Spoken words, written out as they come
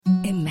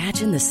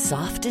Imagine the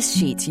softest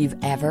sheets you've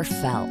ever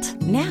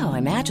felt. Now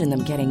imagine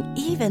them getting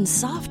even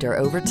softer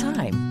over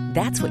time.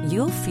 That's what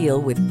you'll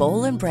feel with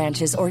Boll &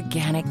 Branch's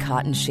organic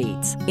cotton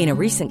sheets. In a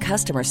recent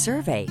customer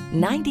survey,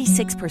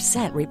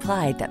 96%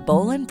 replied that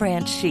Boll &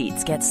 Branch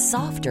sheets get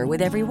softer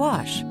with every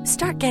wash.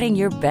 Start getting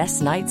your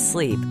best night's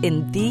sleep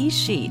in these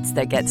sheets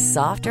that get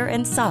softer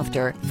and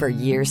softer for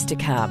years to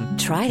come.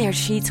 Try their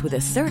sheets with a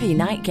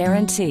 30-night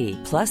guarantee.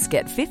 Plus,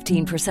 get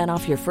 15%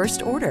 off your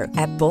first order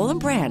at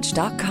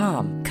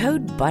bollandbranch.com.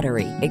 Code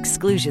BUTTERY.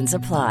 Exclusions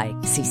apply.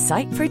 See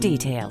site for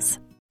details.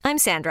 I'm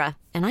Sandra,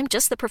 and I'm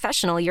just the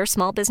professional your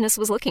small business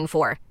was looking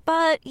for.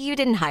 But you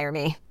didn't hire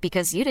me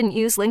because you didn't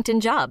use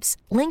LinkedIn Jobs.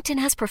 LinkedIn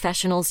has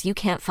professionals you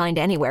can't find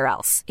anywhere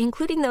else,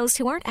 including those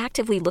who aren't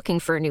actively looking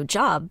for a new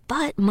job,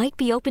 but might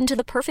be open to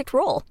the perfect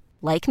role,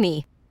 like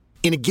me.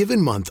 In a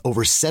given month,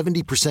 over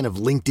 70% of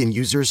LinkedIn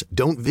users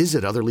don't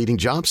visit other leading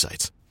job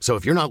sites. So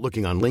if you're not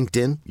looking on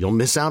LinkedIn, you'll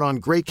miss out on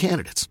great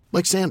candidates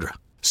like Sandra.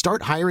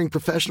 Start hiring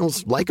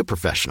professionals like a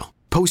professional.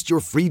 Post your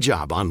free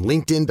job on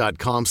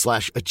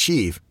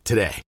linkedin.com/achieve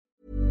today.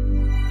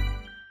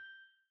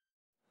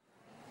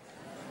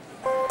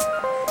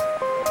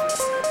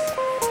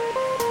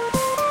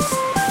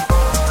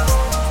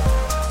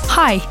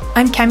 Hi,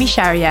 I'm Kemi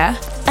Sharier.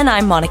 And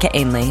I'm Monica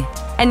Ainley.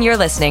 And you're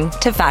listening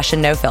to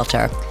Fashion No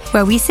Filter,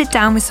 where we sit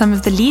down with some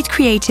of the lead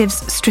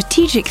creatives,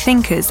 strategic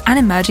thinkers, and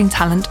emerging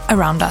talent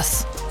around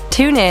us.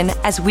 Tune in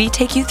as we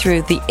take you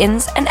through the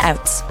ins and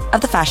outs of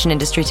the fashion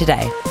industry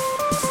today.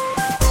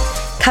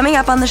 Coming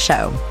up on the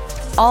show,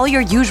 all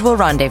your usual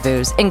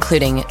rendezvous,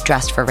 including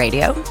Dressed for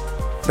Radio,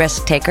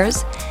 Risk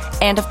Takers,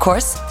 and of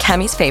course,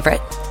 Kemi's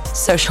favorite,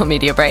 social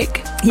media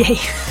break. Yay.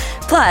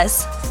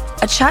 Plus,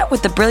 a chat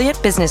with the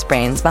brilliant business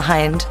brains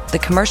behind the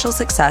commercial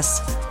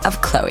success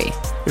of Chloe,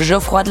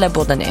 Geoffroy de la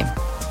Bourdonnais,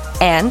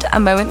 and a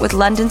moment with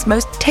London's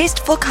most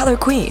tasteful colour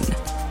queen,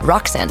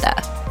 Roksanda.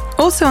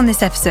 Also on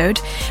this episode,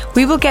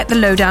 we will get the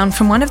lowdown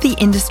from one of the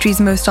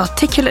industry's most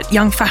articulate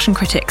young fashion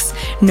critics,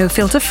 No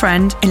Filter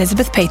friend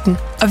Elizabeth Peyton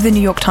of the New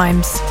York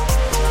Times.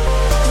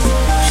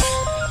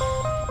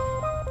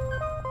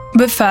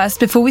 But first,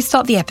 before we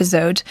start the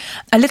episode,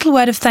 a little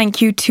word of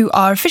thank you to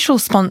our official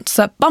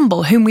sponsor,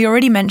 Bumble, whom we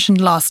already mentioned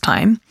last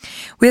time.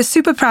 We are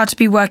super proud to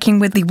be working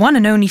with the one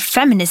and only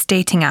feminist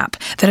dating app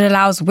that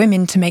allows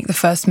women to make the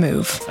first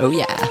move. Oh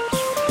yeah.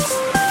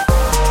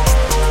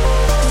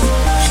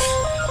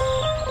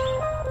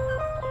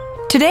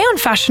 Today on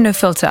Fashion No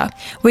Filter,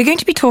 we're going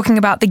to be talking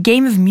about the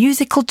game of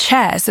musical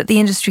chairs that the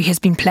industry has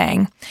been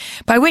playing.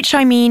 By which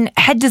I mean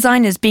head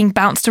designers being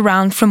bounced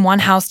around from one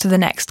house to the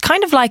next,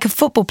 kind of like a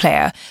football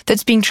player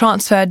that's being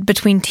transferred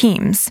between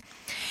teams.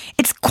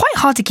 It's quite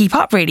hard to keep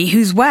up, really,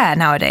 who's where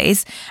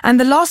nowadays, and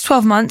the last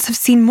 12 months have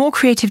seen more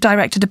creative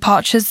director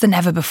departures than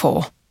ever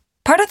before.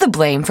 Part of the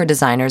blame for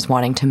designers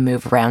wanting to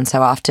move around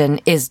so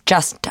often is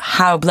just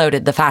how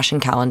bloated the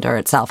fashion calendar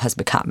itself has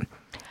become.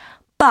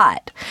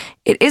 But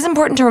it is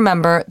important to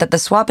remember that the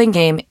swapping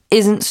game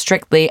isn't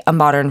strictly a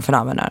modern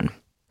phenomenon.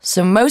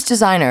 So most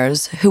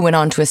designers who went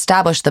on to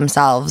establish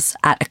themselves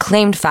at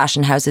acclaimed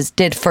fashion houses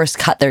did first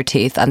cut their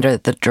teeth under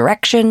the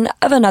direction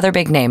of another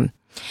big name.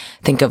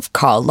 Think of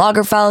Karl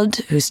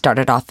Lagerfeld, who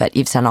started off at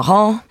Yves Saint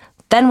Laurent,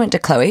 then went to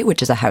Chloe,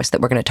 which is a house that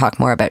we're going to talk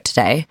more about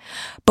today,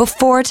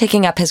 before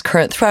taking up his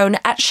current throne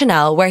at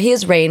Chanel, where he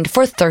has reigned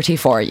for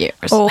 34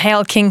 years. Oh,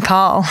 hail King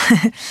Karl.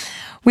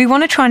 We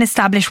want to try and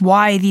establish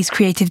why these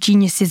creative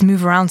geniuses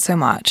move around so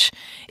much.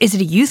 Is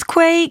it a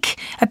youthquake,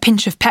 a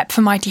pinch of pep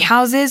for mighty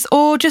houses,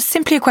 or just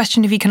simply a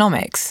question of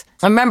economics?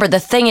 Remember, the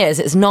thing is,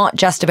 it's not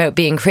just about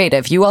being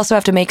creative. You also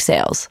have to make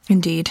sales.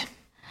 Indeed.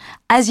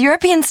 As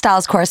European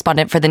styles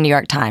correspondent for the New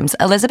York Times,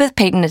 Elizabeth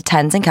Peyton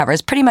attends and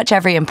covers pretty much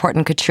every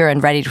important couture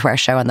and ready-to-wear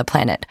show on the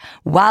planet,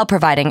 while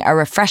providing a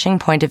refreshing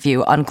point of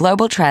view on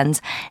global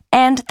trends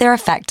and their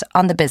effect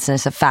on the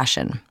business of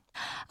fashion.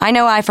 I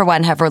know I, for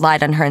one, have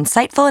relied on her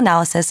insightful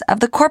analysis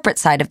of the corporate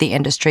side of the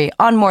industry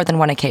on more than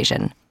one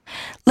occasion.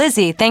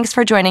 Lizzie, thanks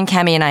for joining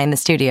Kemi and I in the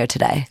studio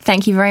today.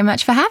 Thank you very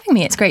much for having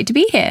me. It's great to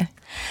be here.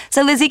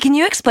 So, Lizzie, can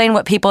you explain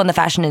what people in the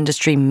fashion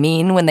industry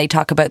mean when they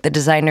talk about the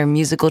designer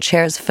musical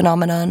chairs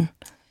phenomenon?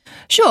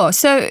 Sure.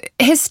 So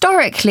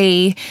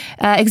historically,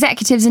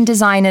 executives and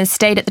designers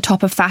stayed at the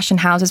top of fashion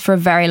houses for a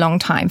very long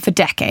time, for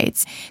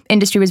decades.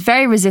 Industry was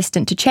very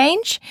resistant to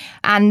change,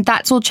 and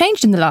that's all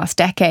changed in the last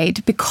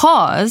decade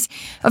because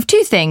of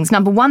two things.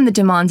 Number one, the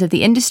demands of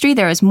the industry.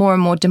 There is more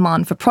and more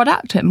demand for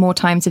product at more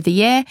times of the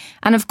year.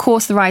 And of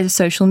course, the rise of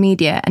social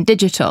media and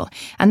digital.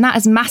 And that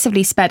has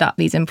massively sped up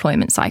these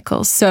employment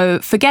cycles. So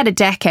forget a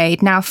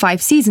decade, now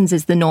 5 seasons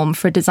is the norm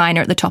for a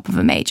designer at the top of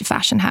a major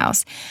fashion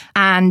house.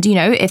 And, you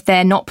know, if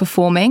they're not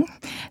performing,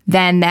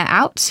 then they're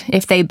out.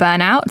 If they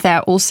burn out,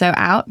 they're also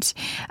out.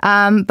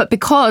 But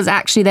because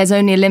actually there's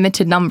only a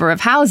limited number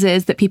of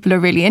houses that people are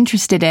really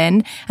interested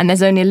in, and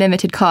there's only a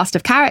limited cast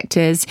of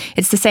characters,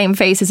 it's the same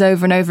faces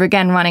over and over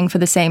again running for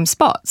the same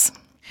spots.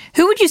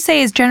 Who would you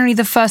say is generally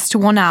the first to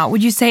want out?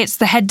 Would you say it's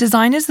the head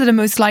designers that are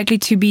most likely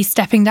to be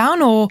stepping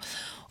down, or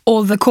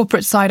the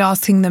corporate side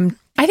asking them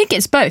I think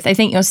it's both. I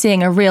think you're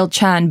seeing a real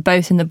churn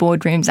both in the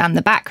boardrooms and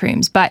the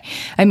backrooms. But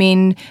I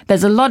mean,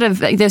 there's a lot of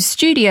the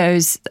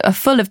studios are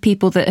full of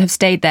people that have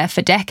stayed there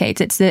for decades.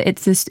 It's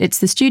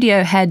the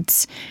studio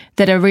heads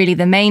that are really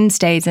the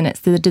mainstays, and it's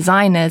the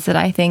designers that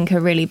I think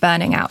are really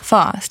burning out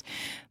fast.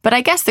 But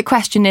I guess the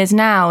question is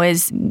now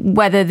is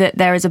whether that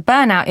there is a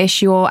burnout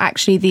issue or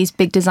actually these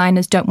big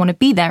designers don't want to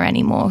be there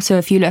anymore. So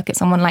if you look at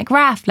someone like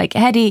Raf, like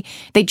Hedi,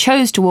 they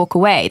chose to walk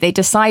away. They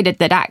decided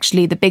that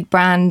actually the big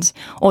brand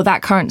or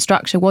that current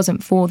structure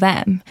wasn't for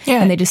them.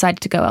 Yeah. And they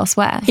decided to go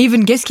elsewhere.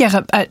 Even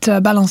Ghesquière at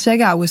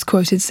Balenciaga was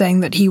quoted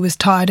saying that he was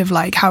tired of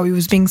like how he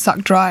was being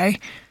sucked dry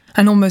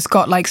and almost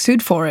got like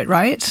sued for it,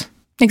 right?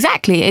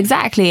 Exactly.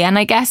 And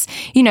I guess,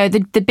 you know,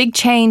 the big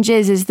change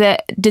is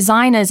that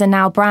designers are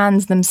now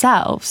brands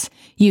themselves.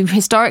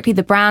 Historically,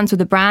 the brands were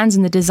the brands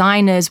and the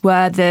designers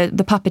were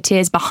the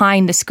puppeteers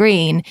behind the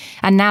screen.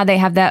 And now they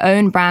have their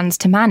own brands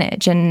to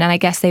manage. And I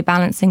guess they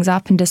balance things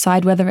up and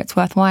decide whether it's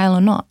worthwhile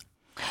or not.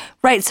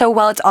 Right. So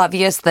while it's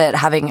obvious that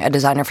having a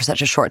designer for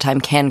such a short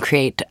time can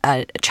create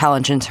a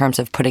challenge in terms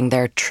of putting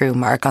their true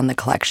mark on the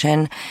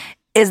collection,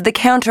 is the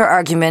counter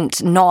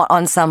argument not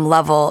on some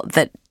level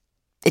that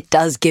it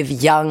does give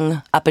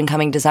young,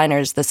 up-and-coming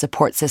designers the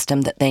support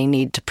system that they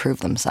need to prove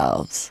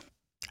themselves?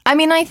 I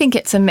mean, I think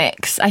it's a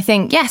mix. I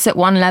think, yes, at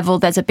one level,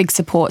 there's a big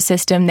support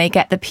system. They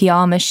get the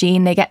PR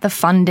machine, they get the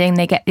funding,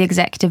 they get the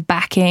executive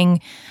backing.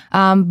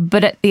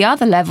 But at the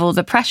other level,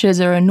 the pressures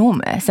are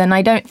enormous. And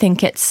I don't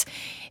think it's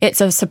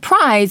a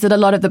surprise that a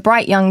lot of the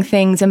bright young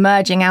things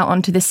emerging out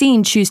onto the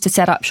scene choose to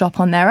set up shop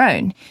on their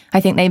own.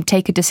 I think they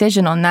take a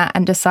decision on that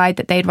and decide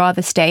that they'd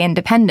rather stay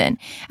independent.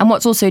 And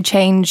what's also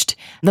changed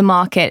the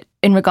market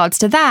in regards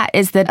to that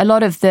is that a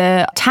lot of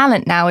the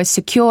talent now is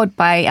secured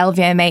by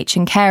LVMH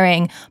and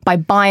Kering by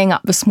buying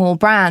up the small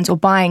brands or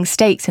buying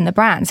stakes in the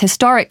brands.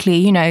 Historically,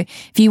 you know,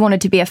 if you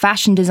wanted to be a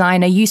fashion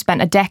designer, you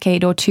spent a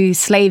decade or two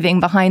slaving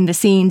behind the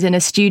scenes in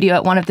a studio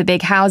at one of the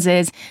big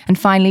houses and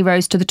finally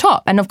rose to the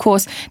top. And of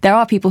course, there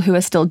are people who are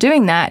still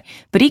doing that.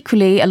 But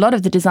equally, a lot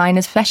of the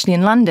designers, especially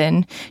in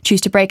London, choose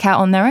to break out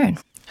on their own.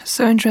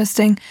 So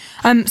interesting.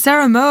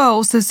 Sarah Moa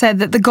also said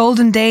that the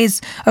golden days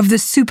of the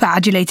super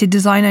adulated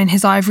designer in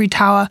his ivory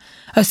tower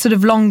are sort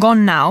of long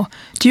gone now.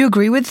 Do you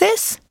agree with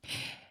this?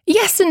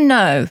 Yes and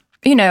no.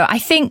 You know, I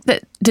think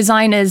that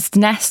designers'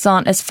 nests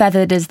aren't as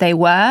feathered as they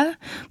were,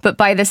 but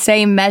by the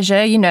same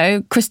measure, you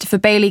know, Christopher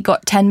Bailey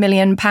got £10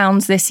 million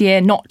this year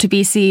not to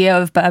be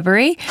CEO of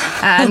Burberry,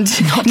 and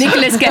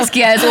Nicolas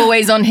Ghesquière is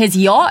always on his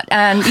yacht,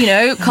 and, you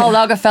know, Karl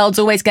Lagerfeld's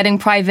always getting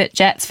private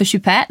jets for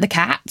Choupette, the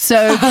cat.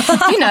 So,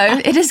 you know,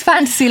 it is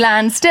fantasy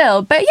land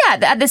still. But yeah,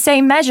 at the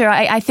same measure,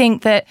 I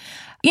think that,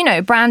 you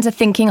know, brands are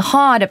thinking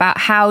hard about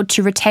how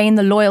to retain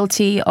the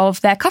loyalty of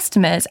their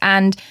customers.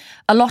 And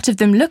a lot of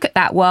them look at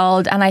that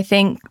world and I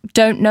think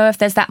don't know if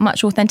there's that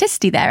much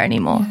authenticity there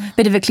anymore. Yeah.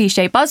 Bit of a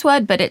cliche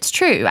buzzword, but it's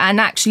true. And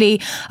actually,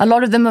 a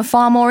lot of them are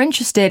far more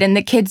interested in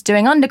the kids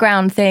doing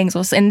underground things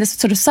or in this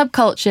sort of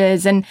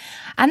subcultures. And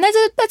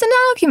there's an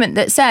argument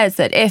that says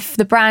that if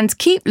the brands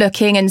keep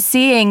looking and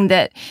seeing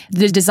that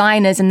the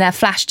designers in their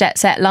flash jet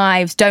set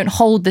lives don't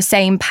hold the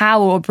same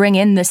power or bring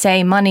in the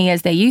same money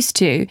as they used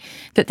to,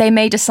 that they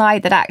may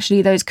decide that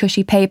actually those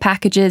cushy pay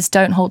packages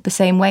don't hold the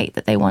same weight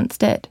that they once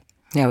did.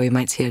 Yeah, we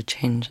might see a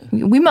change.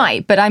 We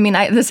might, but I mean,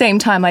 at the same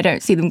time, I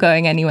don't see them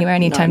going anywhere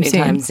anytime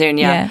soon.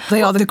 Yeah.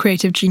 They are the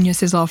creative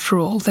geniuses after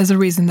all. There's a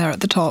reason they're at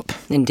the top.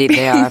 Indeed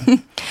they are.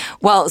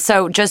 Well,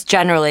 so just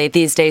generally,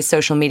 these days,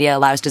 social media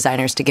allows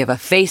designers to give a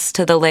face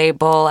to the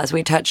label, as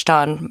we touched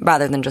on,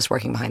 rather than just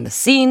working behind the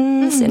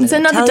scenes. It's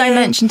another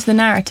dimension to the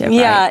narrative,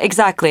 Yeah, right?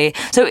 exactly.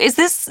 So is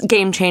this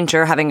game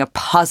changer having a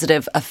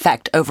positive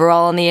effect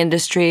overall on the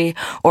industry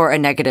or a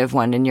negative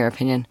one, in your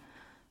opinion?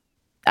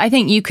 I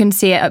think you can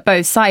see it at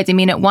both sides. I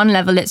mean, at one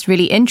level, it's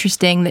really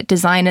interesting that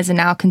designers are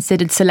now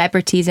considered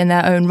celebrities in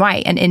their own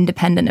right and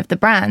independent of the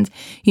brand.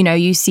 You know,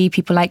 you see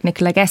people like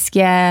Nicolas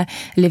Ghesquière,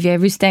 Olivier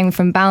Rousteing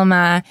from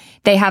Balmain.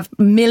 They have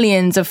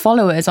millions of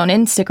followers on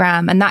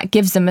Instagram, and that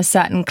gives them a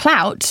certain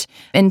clout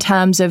in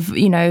terms of,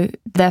 you know,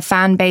 their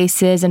fan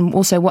bases and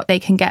also what they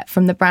can get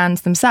from the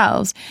brands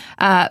themselves.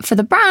 For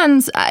the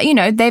brands, you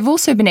know, they've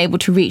also been able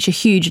to reach a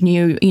huge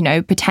new, you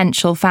know,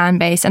 potential fan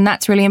base, and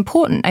that's really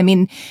important. I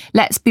mean,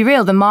 let's be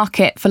real. The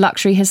market for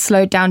luxury has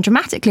slowed down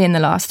dramatically in the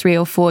last 3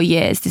 or 4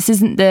 years. This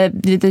isn't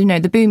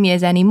the boom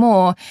years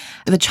anymore.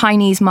 The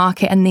Chinese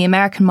market and the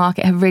American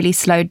market have really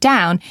slowed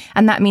down,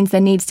 and that means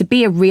there needs to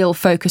be a real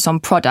focus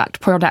on product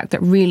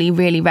that really,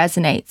 really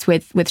resonates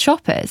with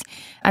shoppers.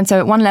 And so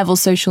at one level,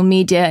 social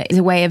media is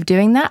a way of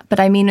doing that. But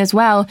I mean, as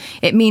well,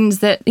 it means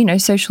that, you know,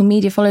 social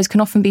media followers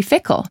can often be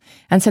fickle.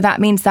 And so that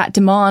means that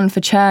demand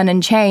for churn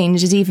and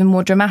change is even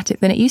more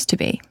dramatic than it used to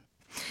be.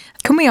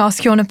 Can we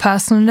ask you on a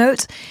personal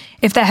note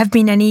if there have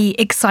been any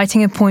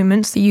exciting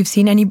appointments that you've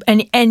seen,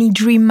 any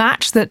dream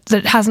match that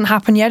hasn't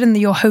happened yet and that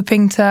you're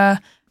hoping to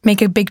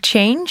make a big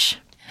change?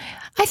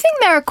 I think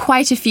there are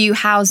quite a few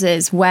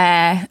houses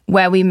where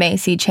we may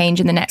see change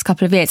in the next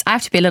couple of years. I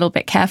have to be a little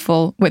bit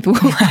careful with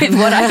what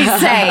I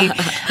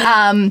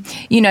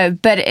say, you know,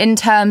 but in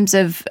terms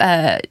of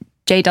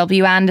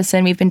J.W.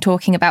 Anderson. We've been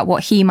talking about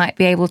what he might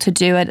be able to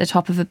do at the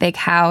top of a big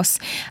house.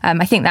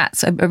 I think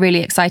that's a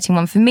really exciting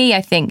one for me.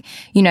 I think,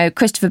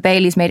 Christopher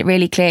Bailey's made it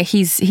really clear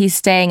he's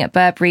staying at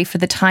Burberry for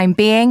the time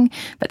being,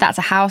 but that's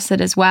a house that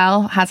as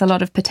well has a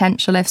lot of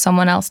potential if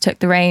someone else took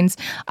the reins.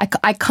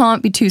 I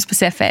can't be too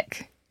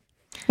specific.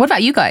 What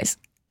about you guys?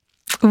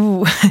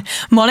 Ooh,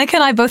 Monica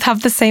and I both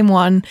have the same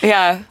one.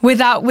 Yeah. With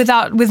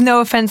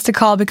no offense to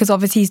Carl, because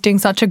obviously he's doing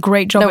such a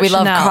great job. No, we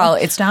Chanel. love Carl.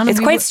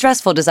 It's quite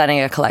stressful designing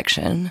a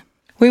collection.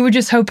 We were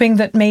just hoping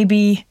that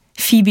maybe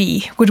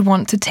Phoebe would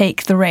want to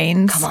take the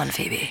reins. Come on,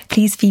 Phoebe.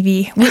 Please,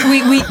 Phoebe. We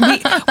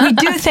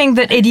do think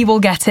that Eddie will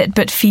get it,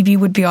 but Phoebe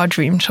would be our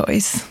dream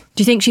choice.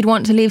 Do you think she'd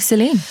want to leave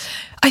Celine?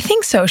 I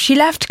think so. She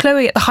left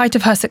Chloe at the height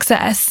of her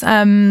success.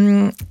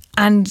 And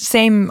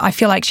I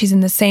feel like she's in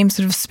the same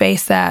sort of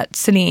space that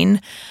Celine.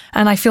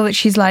 And I feel that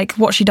she's like,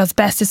 what she does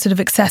best is sort of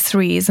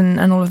accessories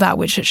and all of that,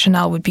 which at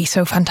Chanel would be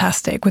so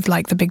fantastic with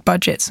like the big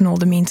budgets and all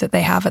the means that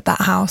they have at that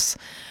house.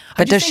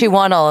 But does she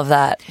want all of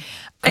that?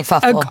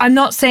 I'm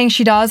not saying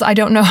she does. I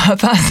don't know her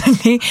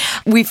personally.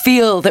 We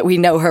feel that we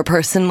know her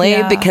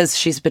personally because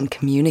she's been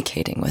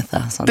communicating with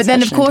us. But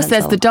then, of course,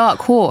 there's the dark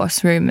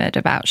horse rumoured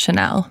about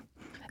Chanel.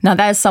 Now,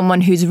 there's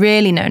someone who's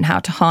really known how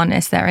to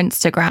harness their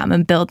Instagram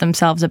and build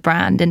themselves a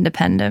brand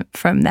independent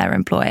from their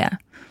employer.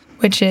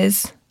 Which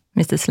is?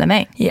 Mr.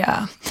 Slimane.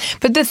 Yeah.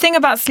 But the thing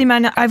about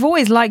Slimane, I've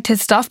always liked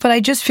his stuff, but I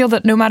just feel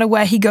that no matter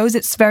where he goes,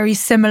 it's very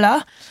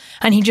similar.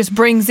 And he just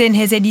brings in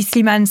his Eddie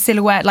Slimane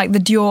silhouette, like the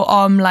Dior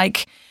homme,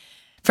 like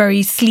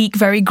very sleek,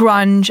 very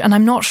grunge. And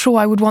I'm not sure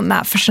I would want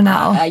that for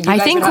Chanel. I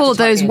think all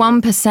those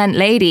 1%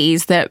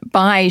 ladies that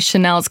buy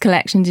Chanel's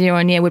collections year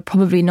on year would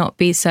probably not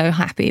be so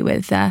happy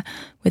with the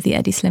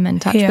Eddie Slimane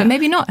touch. Yeah. But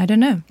maybe not. I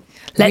don't know.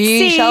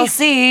 We shall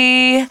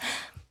see.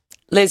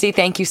 Lizzie,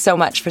 thank you so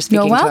much for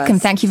speaking to us. You're welcome.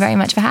 Thank you very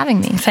much for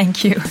having me.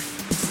 Thank you.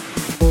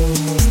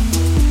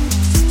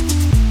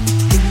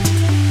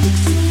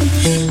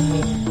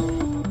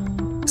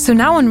 So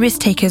now on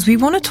Risk Takers, we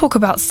want to talk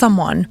about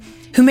someone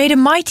who made a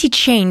mighty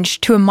change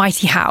to a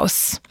mighty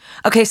house.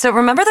 Okay, so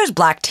remember those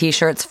black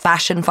t-shirts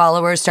fashion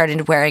followers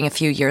started wearing a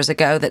few years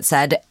ago that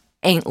said,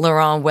 "Ain't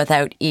Laurent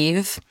without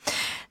Yves"?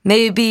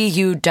 Maybe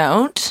you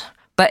don't.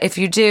 But if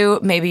you do,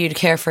 maybe you'd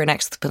care for an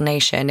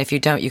explanation. If you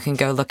don't, you can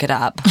go look it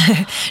up.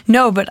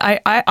 No, but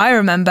I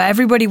remember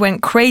everybody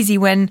went crazy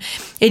when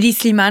Eddie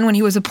Slimane, when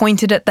he was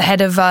appointed at the head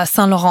of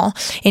Saint Laurent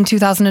in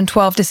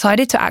 2012,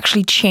 decided to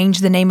actually change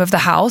the name of the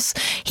house.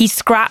 He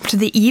scrapped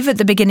the Yves at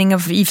the beginning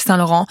of Yves Saint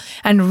Laurent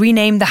and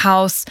renamed the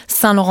house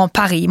Saint Laurent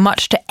Paris,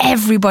 much to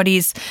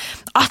everybody's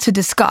utter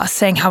disgust,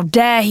 saying how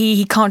dare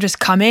he can't just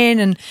come in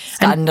and...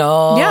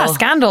 Scandal.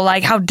 Scandal.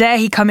 Like, how dare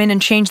he come in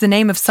and change the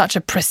name of such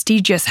a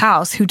prestigious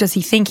house? Who does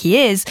he think he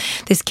is,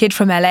 this kid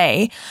from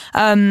LA?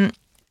 And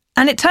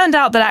it turned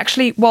out that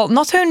actually, well,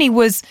 not only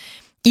was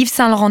Yves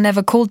Saint Laurent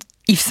never called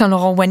Yves Saint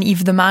Laurent when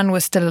Yves the man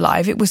was still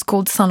alive, it was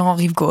called Saint Laurent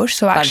Rive Gauche.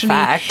 So actually,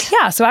 fun fact.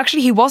 Yeah, so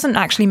actually he wasn't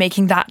actually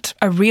making that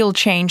a real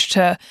change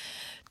to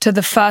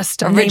the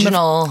first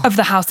original name of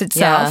the house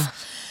itself. Yeah.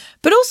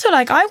 But also,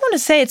 like, I want to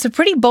say it's a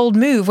pretty bold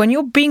move when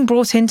you're being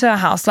brought into a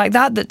house like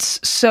that that's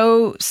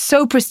so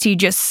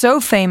prestigious, so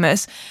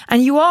famous,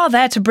 and you are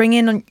there to bring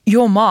in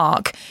your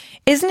mark.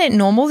 Isn't it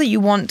normal that you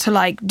want to,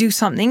 like, do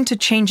something to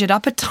change it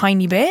up a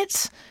tiny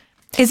bit?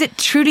 Is it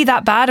truly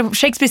that bad?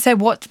 Shakespeare said,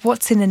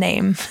 what's in the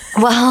name?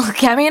 Well,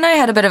 Cami and I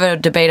had a bit of a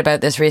debate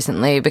about this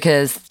recently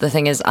because the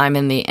thing is, I'm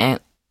in the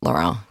Ain't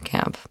Laurent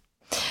camp.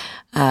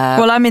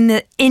 Well, I'm in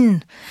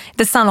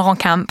the Saint Laurent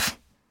camp.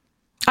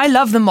 I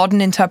love the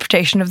modern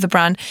interpretation of the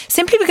brand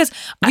simply because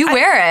you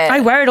wear it.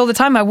 I wear it all the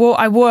time. I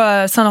wore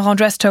a Saint Laurent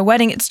dress to a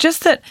wedding. It's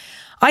just that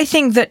I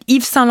think that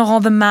Yves Saint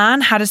Laurent, the man,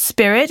 had a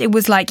spirit. It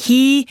was like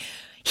he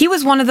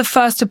was one of the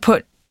first to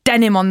put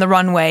denim on the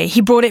runway.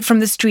 He brought it from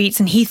the streets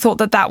and he thought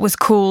that was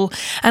cool.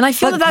 And I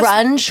feel but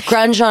that's...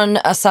 grunge on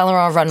a Saint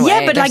Laurent runway.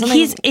 Yeah, but like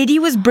Eddie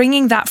was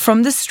bringing that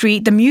from the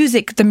street, the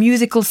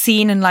musical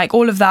scene and like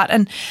all of that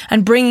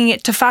and bringing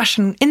it to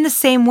fashion in the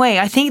same way.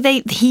 I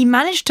think he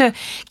managed to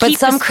But keep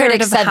some the spirit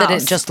critics of the said that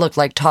house. it just looked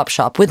like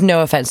Topshop, with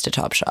no offense to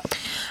Topshop.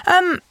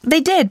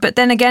 They did, but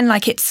then again,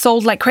 like, it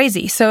sold like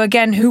crazy. So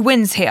again, who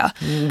wins here?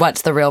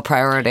 What's the real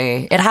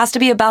priority? It has to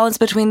be a balance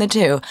between the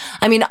two.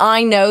 I mean,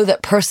 I know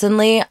that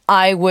personally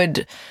I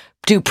would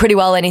do pretty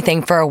well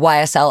anything for a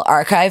YSL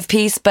archive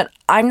piece, but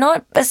I'm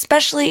not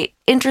especially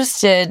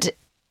interested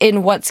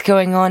in what's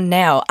going on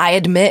now. I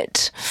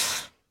admit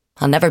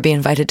I'll never be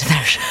invited to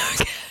their show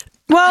again.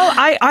 Well,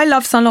 I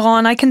love Saint Laurent,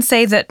 and I can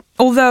say that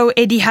although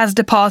Eddie has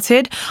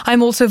departed,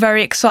 I'm also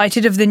very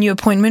excited of the new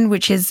appointment,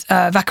 which is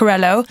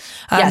Vaccarello.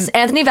 Yes,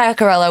 Anthony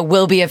Vaccarello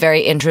will be a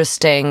very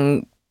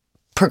interesting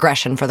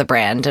progression for the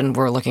brand, and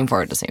we're looking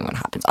forward to seeing what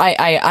happens.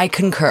 I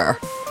concur.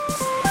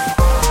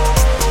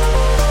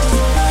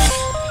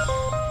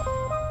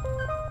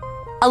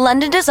 A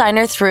London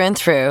designer through and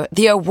through,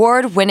 the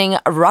award-winning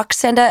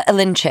Roxanda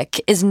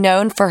Ilinchik is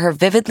known for her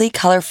vividly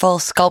colorful,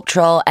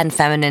 sculptural, and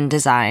feminine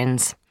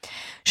designs.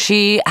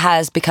 She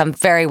has become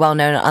very well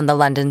known on the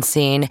London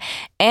scene,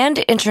 and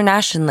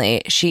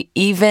internationally, she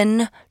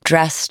even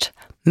dressed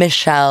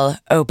Michelle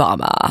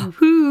Obama.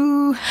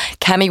 Woo.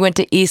 Cami went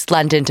to East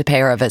London to pay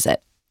her a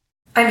visit.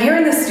 I'm here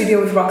in the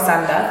studio with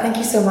Roxanda. Thank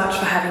you so much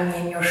for having me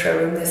in your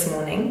showroom this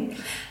morning.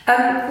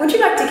 Would you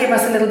like to give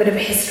us a little bit of a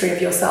history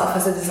of yourself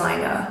as a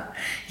designer?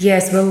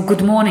 Yes, well,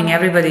 good morning,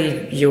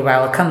 everybody. You're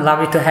welcome.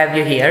 Lovely to have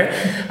you here.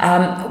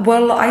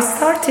 Well, I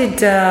started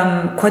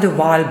quite a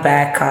while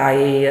back.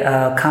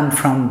 I come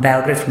from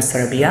Belgrade, from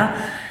Serbia,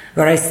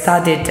 where I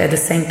studied at the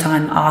same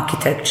time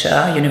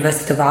architecture,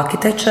 University of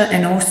Architecture,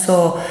 and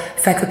also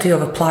Faculty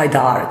of Applied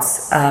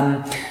Arts.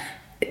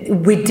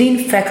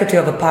 Within Faculty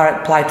of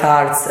Applied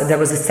Arts, there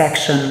was a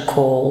section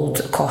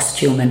called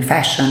Costume and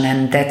Fashion,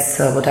 and that's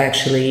what I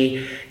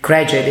actually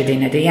graduated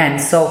in at the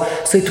end. So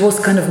it was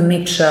kind of a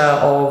mixture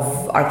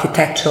of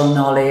architectural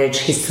knowledge,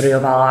 history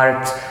of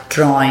art,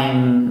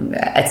 drawing,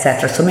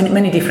 etc. So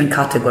many different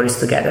categories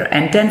together.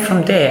 And then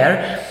from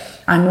there,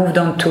 I moved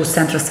on to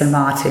Central St.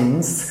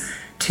 Martin's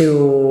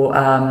to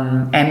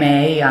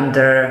MA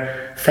under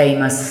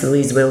famous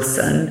Louise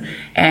Wilson,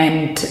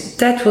 and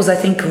that was, I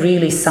think,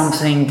 really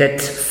something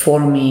that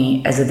formed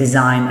me as a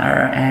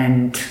designer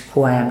and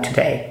who I am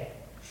today.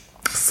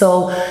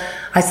 So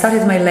I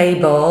started my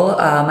label.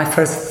 My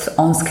first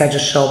on-schedule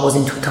show was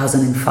in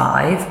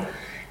 2005,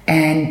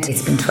 and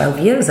it's been 12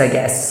 years, I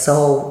guess.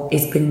 So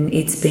it's been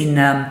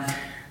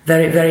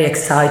very, very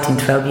exciting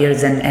 12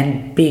 years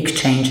and big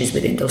changes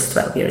within those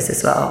 12 years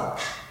as well.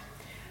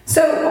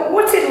 So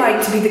what's it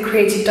like to be the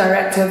creative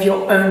director of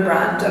your own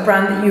brand, a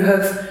brand that you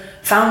have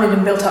founded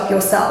and built up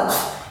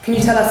yourself? Can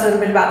you tell us a little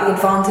bit about the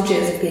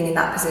advantages of being in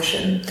that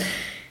position?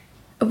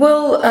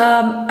 Well,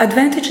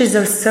 advantages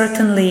are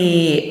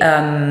certainly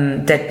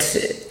that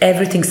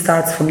everything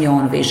starts from your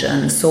own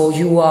vision. So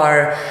you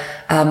are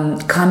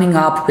coming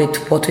up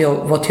with what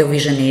your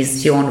vision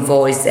is, your own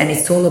voice, and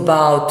it's all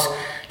about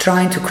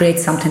trying to create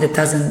something that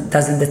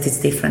is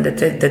different,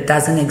 that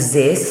doesn't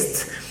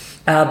exist.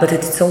 But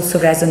it's also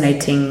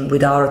resonating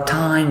with our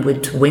time,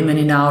 with women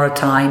in our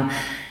time.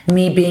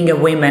 Me being a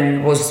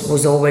woman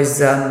was always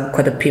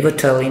quite a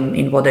pivotal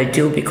in what I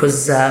do,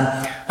 because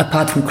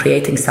apart from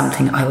creating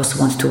something, I also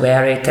wanted to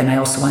wear it, and I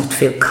also wanted to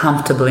feel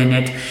comfortable in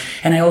it,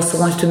 and I also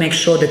wanted to make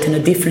sure that in the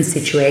different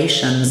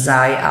situations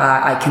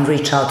I can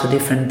reach out to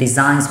different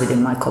designs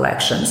within my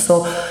collection.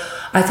 So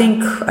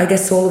I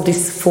guess all of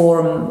this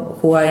form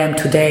who I am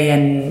today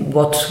and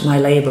what my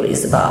label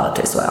is about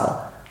as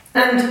well.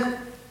 And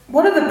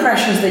what are the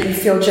pressures that you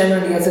feel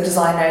generally as a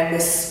designer in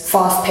this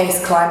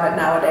fast-paced climate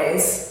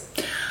nowadays?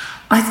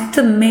 I think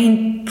the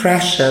main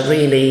pressure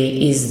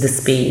really is the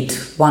speed.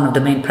 One of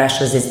the main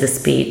pressures is the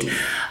speed.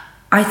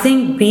 I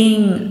think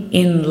being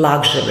in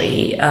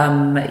luxury,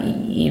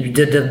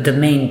 the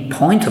main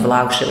point of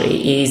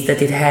luxury is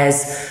that it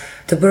has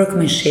the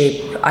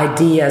workmanship,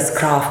 ideas,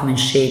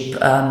 craftsmanship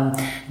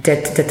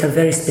that are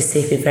very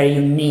specific, very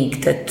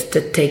unique, that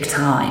take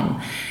time.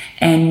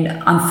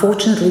 And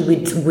unfortunately,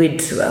 with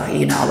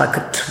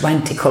like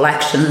 20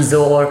 collections,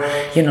 or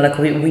like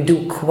we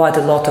do quite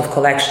a lot of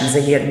collections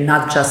a year,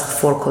 not just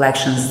 4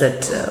 collections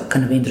that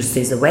kind of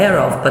industry is aware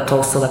of, but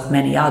also like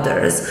many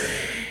others.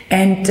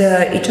 And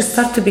it just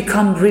started to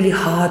become really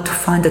hard to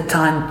find the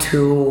time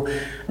to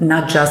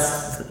not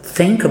just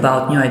think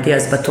about new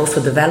ideas, but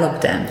also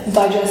develop them,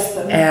 digest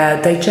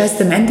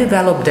them, and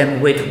develop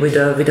them with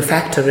the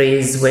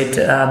factories, with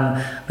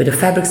the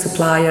fabric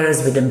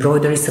suppliers, with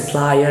embroidery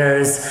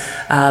suppliers,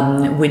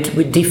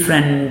 with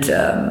different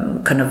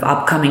kind of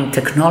upcoming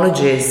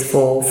technologies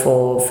for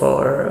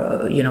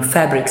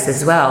fabrics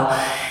as well.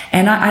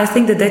 And I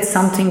think that that's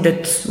something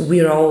that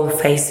we're all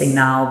facing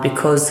now,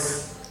 because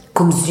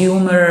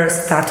consumers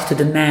started to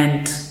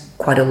demand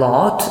quite a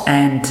lot,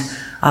 and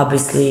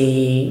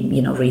obviously,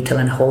 retail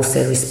and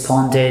wholesale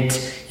responded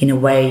in a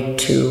way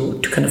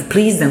to kind of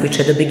please them, which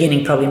at the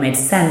beginning probably made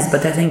sense.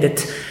 But I think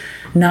that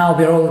now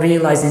we're all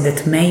realizing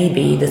that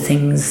maybe the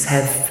things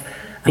have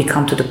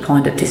become to the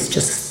point that it's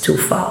just too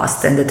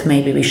fast, and that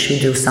maybe we should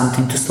do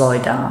something to slow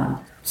it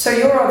down. So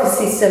you're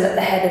obviously still at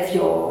the head of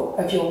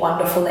your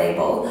wonderful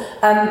label.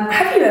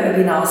 Have you ever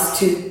been asked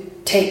to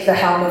take the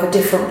helm of a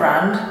different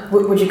brand?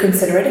 Would you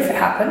consider it if it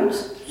happened?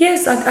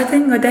 Yes, I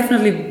think I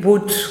definitely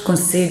would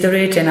consider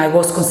it, and I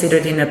was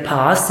considered in the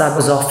past. I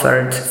was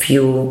offered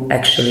few,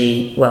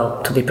 actually,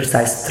 well, to be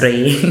precise,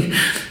 3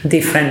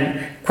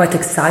 different quite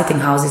exciting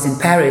houses in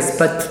Paris,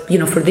 but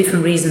for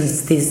different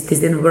reasons this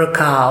didn't work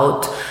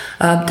out.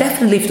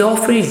 Definitely, if the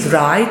offer is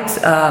right,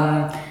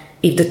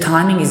 if the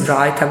timing is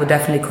right, I would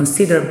definitely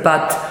consider,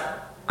 but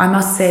I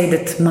must say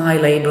that my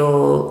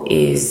label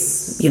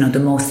is, the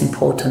most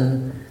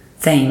important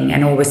thing,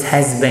 and always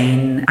has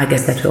been. I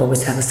guess that we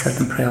always have a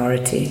certain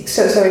priority.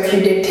 So if you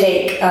did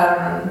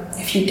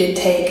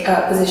take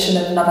a position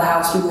at another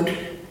house, you would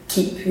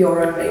keep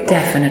your own label?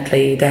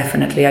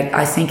 Definitely.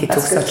 I think it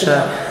took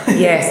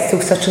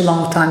such a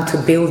long time to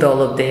build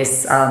all of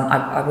this.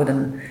 I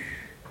wouldn't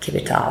give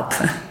it up.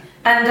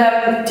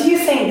 And do you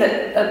think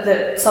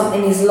that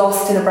something is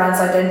lost in a brand's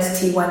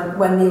identity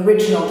when the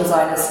original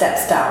designer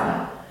steps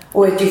down,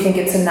 or do you think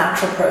it's a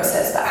natural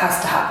process that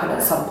has to happen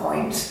at some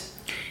point?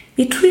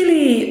 It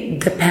really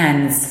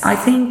depends. I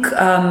think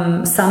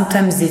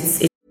sometimes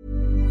it's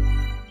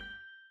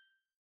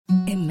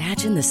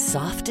Imagine the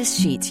softest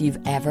sheets you've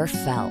ever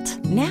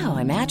felt. Now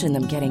imagine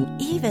them getting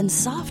even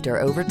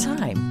softer over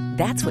time.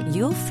 That's what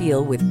you'll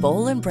feel with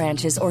Boll &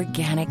 Branch's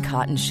organic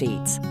cotton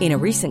sheets. In a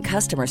recent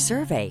customer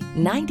survey,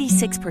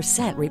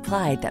 96%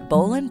 replied that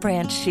Boll &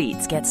 Branch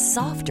sheets get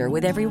softer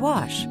with every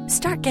wash.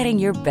 Start getting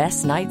your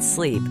best night's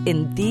sleep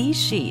in these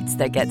sheets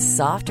that get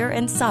softer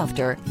and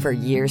softer for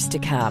years to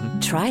come.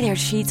 Try their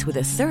sheets with a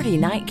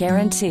 30-night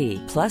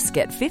guarantee. Plus,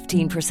 get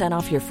 15%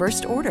 off your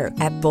first order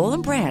at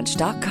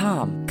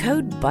bollandbranch.com.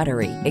 Code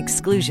BUTTERY.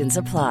 Exclusions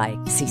apply.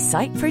 See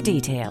site for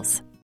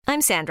details.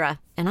 I'm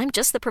Sandra, and I'm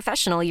just the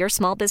professional your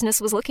small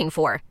business was looking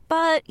for.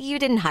 But you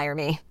didn't hire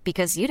me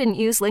because you didn't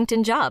use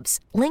LinkedIn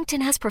Jobs.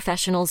 LinkedIn has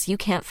professionals you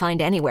can't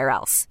find anywhere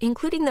else,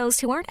 including those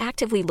who aren't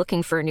actively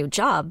looking for a new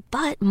job,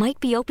 but might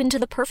be open to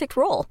the perfect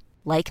role,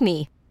 like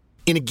me.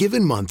 In a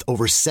given month,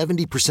 over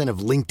 70% of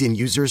LinkedIn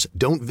users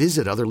don't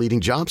visit other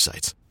leading job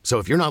sites. So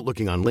if you're not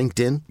looking on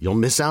LinkedIn, you'll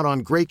miss out on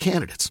great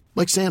candidates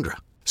like Sandra.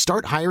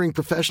 Start hiring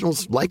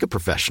professionals like a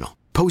professional.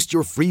 Post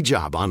your free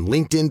job on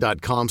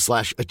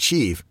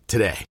linkedin.com/achieve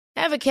today.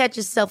 Ever catch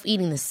yourself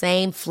eating the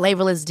same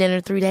flavorless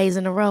dinner 3 days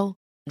in a row?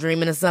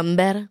 Dreaming of something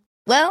better?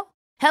 Well,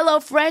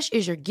 HelloFresh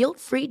is your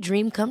guilt-free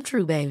dream come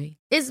true, baby.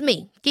 It's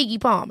me, Keke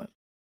Palmer.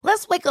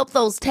 Let's wake up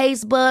those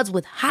taste buds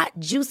with hot,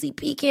 juicy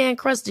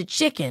pecan-crusted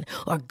chicken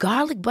or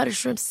garlic butter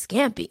shrimp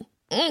scampi.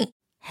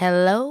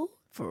 Hello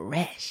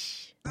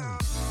Fresh.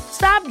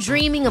 Stop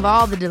dreaming of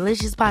all the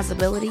delicious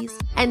possibilities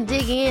and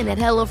dig in at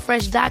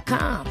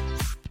HelloFresh.com.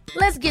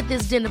 Let's get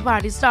this dinner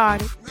party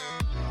started.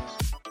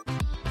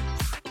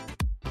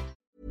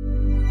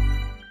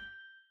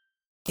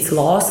 It's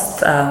lost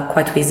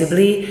quite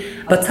visibly,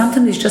 but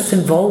sometimes it just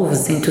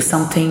evolves into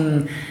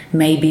something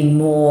maybe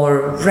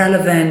more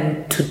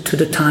relevant to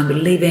the time we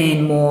live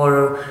in,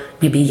 more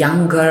maybe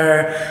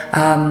younger.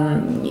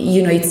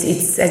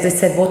 It's as I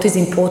said, what is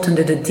important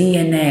that the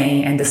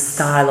DNA and the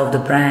style of the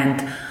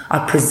brand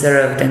are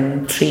preserved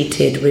and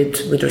treated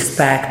with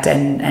respect,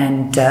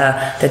 and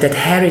that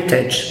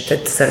heritage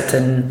that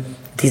certain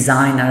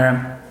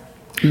designer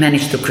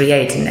managed to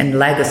create and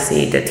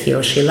legacy that he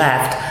or she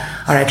left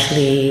are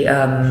actually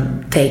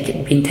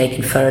being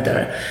taken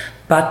further.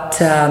 But,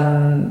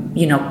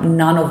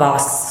 none of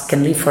us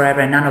can live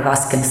forever and none of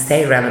us can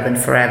stay relevant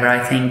forever.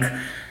 I think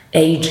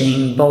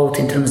aging, both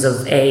in terms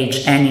of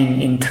age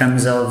and in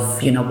terms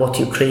of, what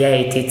you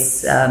create,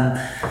 it's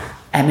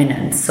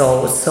eminent.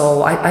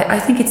 So I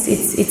think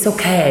it's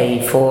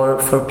okay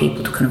for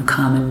people to kind of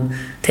come and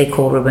take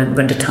over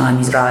when the time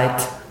is right.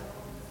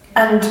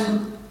 And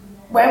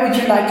where would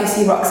you like to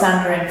see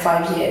Roksandra in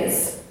 5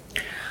 years?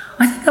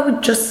 I think I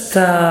would just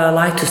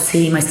like to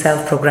see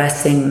myself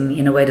progressing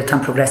in a way that I'm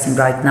progressing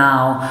right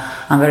now.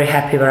 I'm very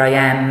happy where I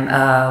am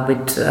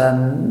with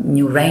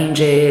new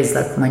ranges,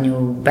 like my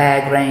new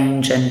bag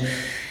range and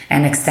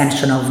an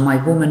extension of my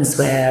women's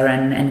wear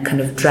and kind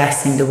of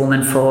dressing the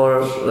woman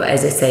for,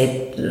 as I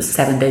say,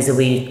 7 days a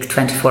week,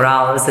 24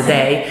 hours a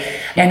day.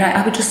 And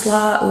I would just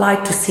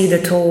like to see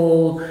that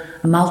all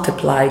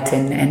multiplied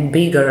and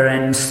bigger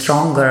and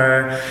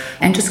stronger,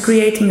 and just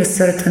creating a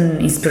certain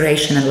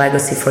inspiration and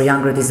legacy for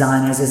younger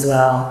designers as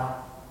well.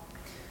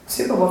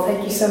 Super. Well,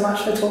 thank you so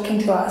much for talking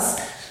to us.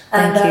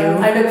 Thank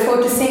you. I look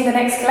forward to seeing the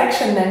next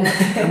collection then.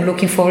 I'm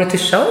looking forward to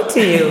show it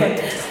to you.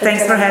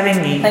 Thanks for having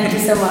me. Thank you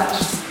so much.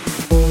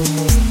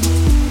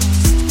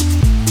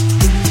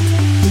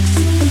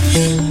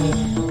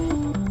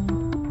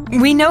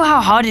 We know how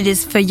hard it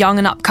is for young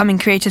and upcoming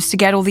creatives to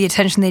get all the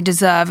attention they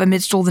deserve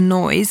amidst all the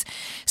noise.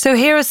 So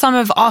here are some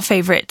of our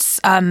favourites,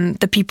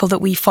 the people that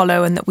we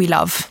follow and that we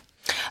love.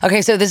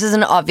 Okay, so this is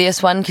an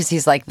obvious one because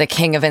he's like the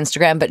king of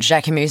Instagram, but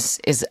Jacquemus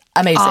is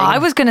amazing. I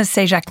was going to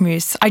say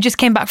Jacquemus. I just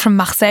came back from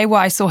Marseille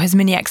where I saw his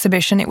mini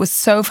exhibition. It was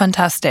so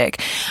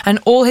fantastic. And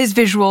all his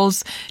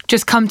visuals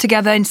just come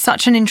together in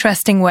such an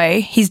interesting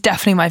way. He's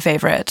definitely my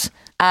favourite.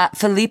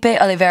 Felipe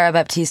Oliveira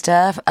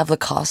Baptista of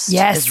Lacoste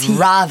is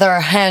rather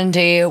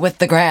handy with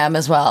the gram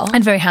as well.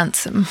 And very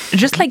handsome.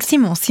 Just like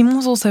Simon.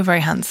 Simon's also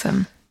very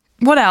handsome.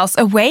 What else?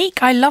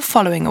 Awake. I love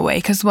following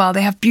Awake as well.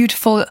 They have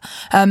beautiful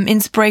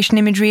inspiration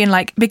imagery,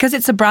 and because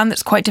it's a brand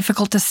that's quite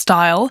difficult to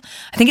style,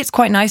 I think it's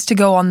quite nice to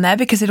go on there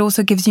because it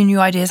also gives you new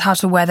ideas how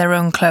to wear their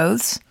own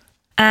clothes.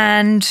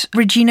 And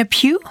Regina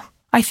Pugh,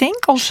 I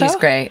think, also. She's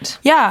great.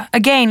 Yeah,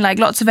 again,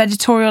 lots of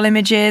editorial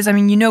images. I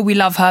mean, we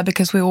love her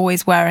because we're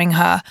always wearing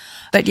her.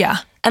 But yeah.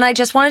 And I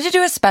just wanted to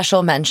do a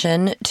special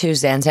mention to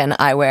Zanzan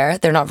Eyewear.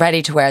 They're not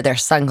ready to wear their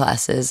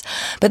sunglasses,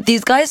 but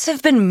these guys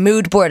have been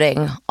mood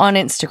boarding on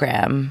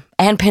Instagram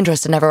and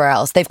Pinterest and everywhere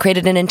else. They've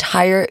created an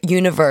entire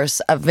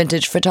universe of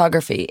vintage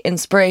photography,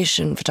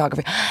 inspiration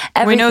photography,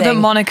 everything. We know that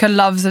Monica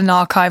loves an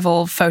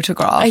archival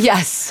photograph.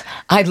 Yes,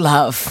 I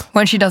love.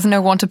 When she doesn't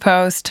know what to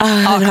post,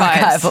 an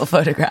archival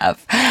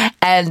photograph.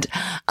 And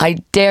I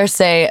dare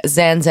say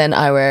Zanzan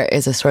Eyewear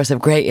is a source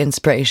of great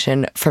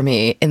inspiration for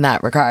me in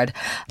that regard.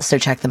 So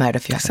check them out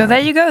if you haven't. So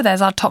there you go.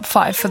 There's our top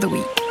 5 for the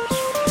week.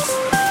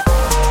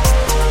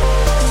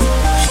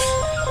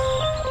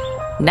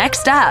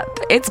 Next up,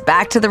 it's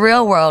back to the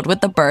real world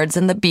with the birds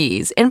and the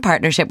bees in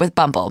partnership with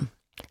Bumble.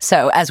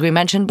 So, as we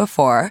mentioned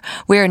before,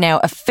 we are now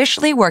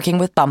officially working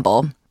with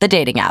Bumble, the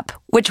dating app,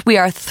 which we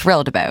are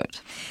thrilled about.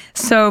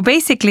 So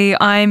basically,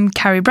 I'm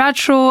Carrie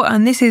Bradshaw,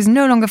 and this is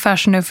no longer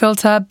Fashion No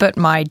Filter, but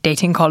my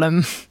dating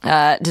column.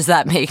 Does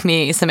that make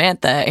me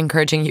Samantha,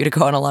 encouraging you to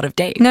go on a lot of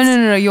dates?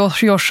 No.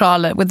 You're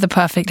Charlotte with the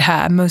perfect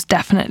hair, most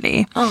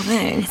definitely. Oh,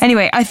 thanks.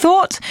 Anyway, I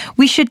thought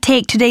we should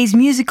take today's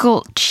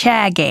musical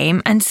chair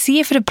game and see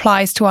if it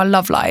applies to our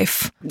love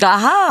life.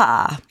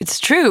 Aha! It's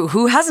true.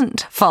 Who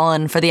hasn't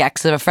fallen for the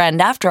ex of a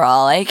friend after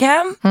all, eh,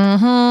 Cam?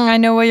 I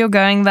know where you're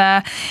going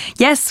there.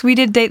 Yes, we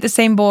did date the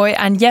same boy,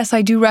 and yes,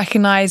 I do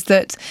recognize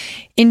that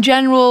in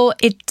general,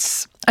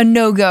 it's a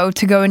no-go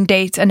to go and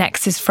date an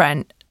ex's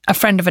friend, a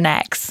friend of an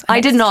ex. I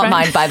did not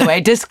mind, by the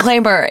way.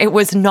 Disclaimer, it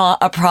was not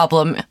a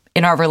problem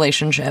in our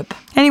relationship.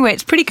 Anyway,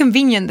 it's pretty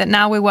convenient that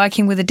now we're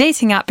working with a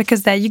dating app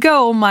because there you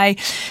go, all my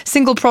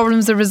single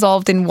problems are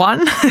resolved in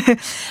one.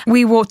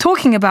 We were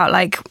talking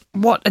about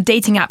what a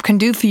dating app can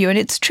do for you, and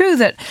it's true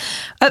that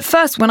at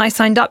first when I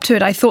signed up to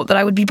it, I thought that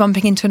I would be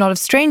bumping into a lot of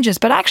strangers,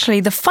 but actually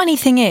the funny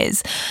thing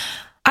is,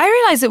 I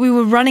realized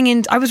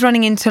that I was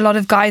running into a lot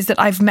of guys that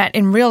I've met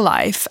in real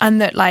life,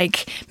 and that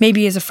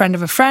maybe as a friend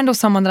of a friend or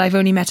someone that I've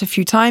only met a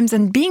few times,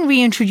 and being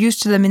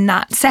reintroduced to them in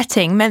that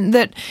setting meant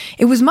that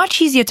it was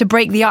much easier to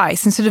break the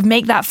ice and sort of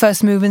make that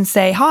first move and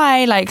say,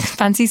 hi,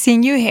 fancy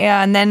seeing you here.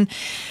 And then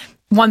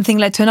one thing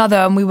led to another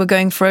and we were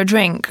going for a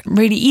drink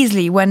really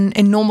easily, when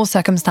in normal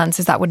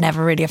circumstances that would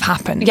never really have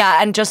happened.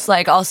 Yeah, and just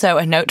also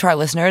a note to our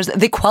listeners,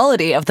 the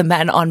quality of the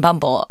men on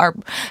Bumble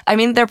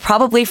they're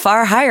probably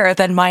far higher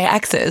than my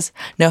exes.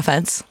 No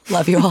offense.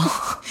 Love you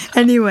all.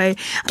 Anyway,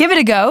 give it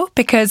a go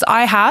because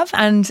I have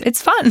and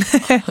it's fun.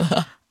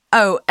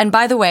 Oh, and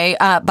by the way,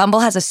 Bumble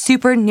has a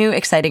super new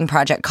exciting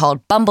project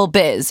called Bumble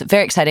Biz.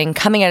 Very exciting,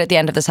 coming out at the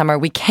end of the summer.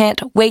 We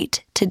can't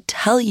wait to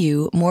tell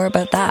you more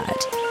about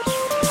that.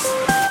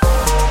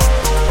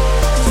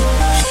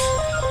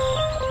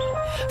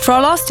 For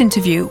our last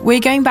interview, we're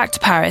going back to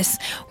Paris,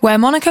 where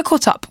Monica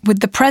caught up with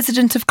the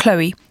president of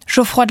Chloé,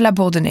 Geoffroy de la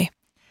Bourdonnais.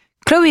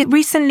 Chloé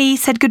recently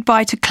said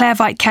goodbye to Claire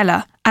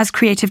Weidt-Keller as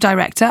creative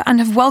director and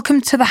have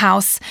welcomed to the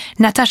house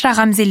Natasha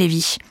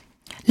Ramsey-Levy.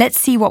 Let's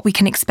see what we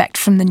can expect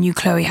from the new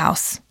Chloé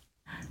house.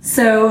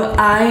 So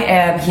I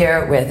am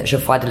here with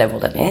Geoffroy de la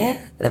Bourdonnais,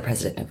 the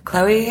president of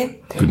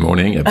Chloé. Good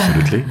morning,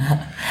 absolutely.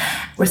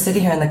 We're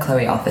sitting here in the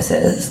Chloé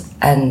offices,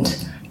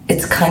 and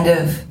it's kind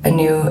of a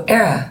new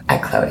era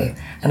at Chloé.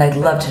 And I'd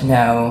love to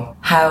know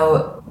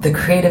how the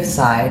creative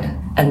side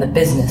and the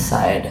business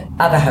side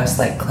of a house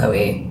like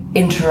Chloé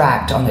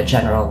interact on a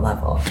general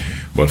level.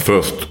 Well,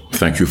 first,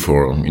 thank you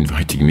for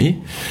inviting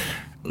me.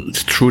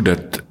 It's true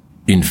that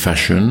in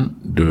fashion,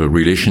 the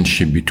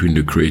relationship between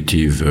the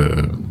creative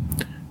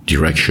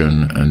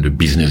direction and the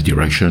business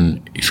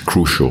direction is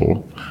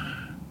crucial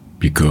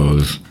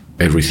because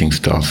everything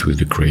starts with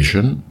the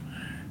creation.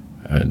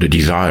 The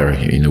desire,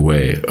 in a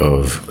way,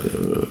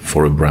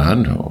 for a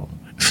brand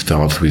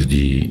starts with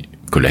the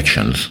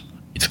collections.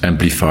 It's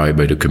amplified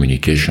by the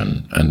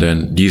communication. And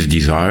then this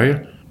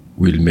desire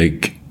will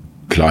make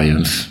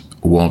clients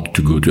want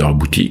to go to our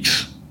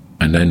boutiques.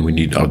 And then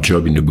our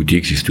job in the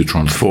boutiques is to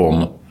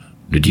transform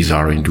the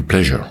desire into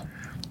pleasure.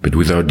 But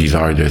without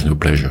desire, there's no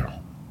pleasure.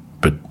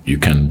 But you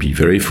can be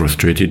very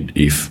frustrated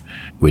if,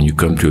 when you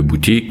come to a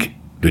boutique,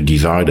 the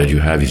desire that you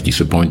have is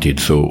disappointed.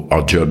 So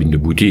our job in the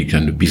boutique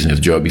and the business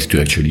job is to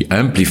actually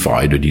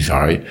amplify the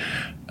desire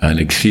and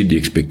exceed the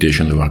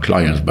expectations of our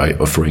clients by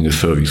offering a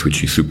service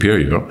which is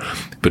superior,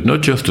 but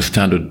not just a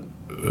standard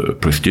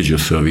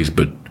prestigious service,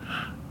 but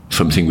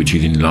something which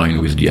is in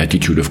line with the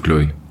attitude of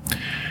Chloé.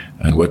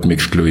 And what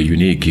makes Chloé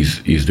unique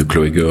is the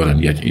Chloé girl and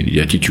the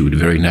attitude,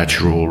 very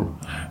natural,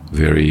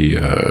 very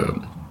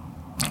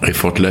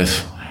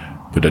effortless,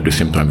 but at the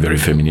same time very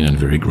feminine and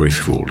very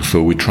graceful.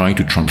 So we're trying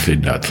to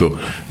translate that. So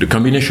the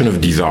combination of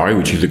desire,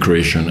 which is the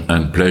creation,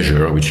 and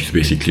pleasure, which is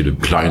basically the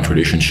client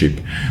relationship,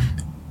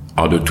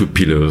 are the two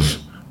pillars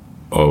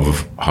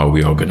of how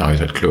we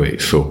organize at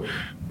Chloé. So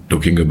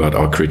talking about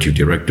our creative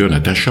director,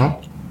 Natasha,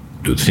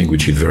 the thing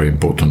which is very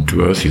important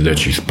to us is that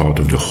she's part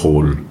of the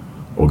whole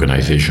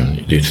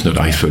organization. It's not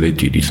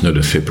isolated. It's not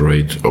a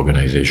separate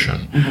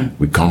organization. Mm-hmm.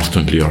 We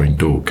constantly are in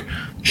talk.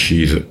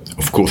 She's,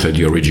 of course, at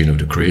the origin of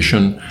the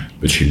creation,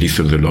 but she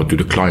listens a lot to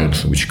the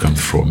clients, which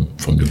comes from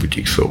the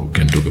boutique. So we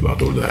can talk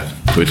about all that.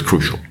 So it's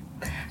crucial.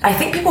 I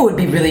think people would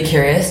be really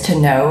curious to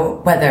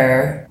know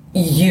whether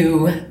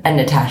you and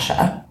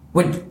Natasha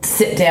would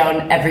sit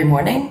down every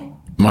morning.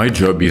 My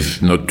job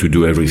is not to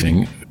do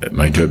everything.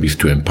 My job is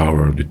to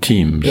empower the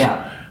teams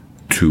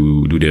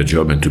to do their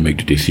job and to make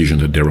the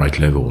decisions at the right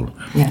level.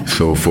 Yeah.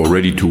 So for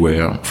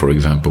ready-to-wear, for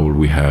example,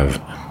 we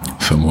have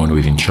someone who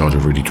is in charge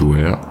of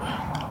ready-to-wear.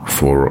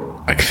 For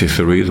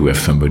accessories, we have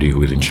somebody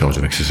who is in charge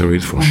of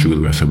accessories. For shoes,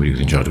 we have somebody who's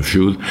in charge of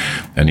shoes.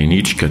 And in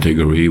each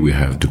category, we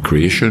have the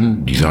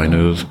creation,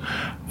 designers,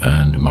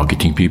 and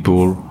marketing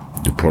people,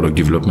 the product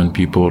development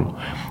people.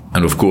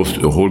 And of course,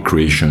 the whole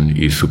creation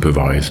is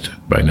supervised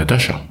by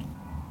Natasha.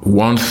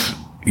 Once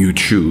you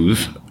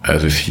choose,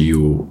 as a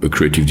CEO, a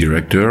creative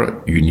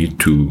director, you need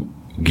to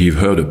give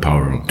her the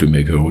power to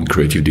make her own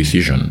creative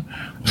decision.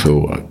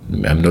 So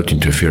I'm not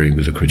interfering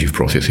with the creative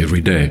process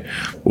every day.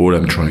 All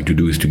I'm trying to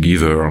do is to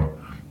give her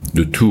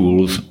the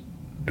tools,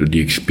 the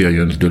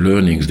experience, the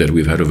learnings that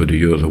we've had over the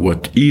years of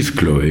what is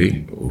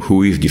Chloe,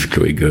 who is this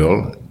Chloe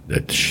girl,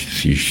 that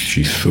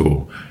she's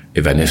so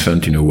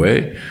evanescent in a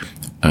way,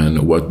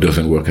 and what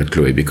doesn't work at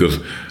Chloe. Because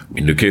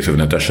in the case of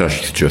Natasha,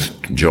 she's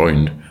just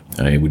joined,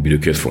 and it would be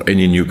the case for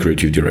any new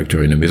creative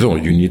director in a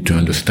maison. You need to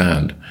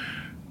understand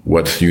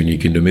what's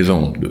unique in the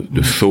maison,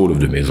 the soul of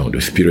the maison,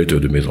 the spirit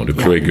of the maison, the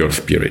Chloe girl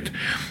spirit.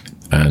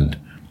 And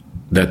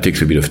that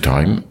takes a bit of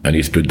time, and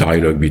it's the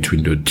dialogue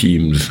between the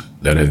teams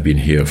that have been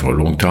here for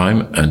a long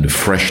time and the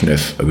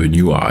freshness of a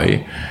new eye,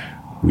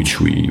 which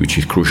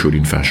is crucial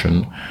in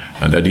fashion.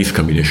 And that is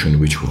combination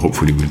which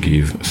hopefully will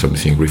give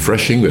something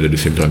refreshing, but at the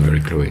same time very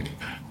Chloe.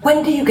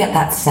 When do you get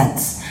that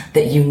sense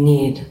that you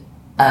need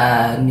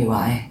a new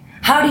eye?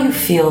 How do you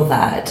feel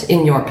that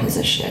in your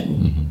position?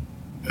 Mm-hmm.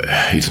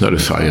 It's not a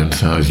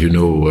science. As you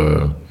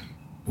know,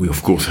 we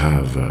of course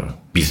have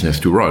business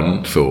to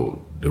run,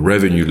 so the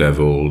revenue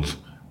levels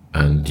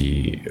and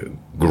the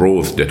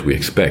growth that we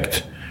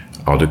expect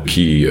are the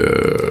key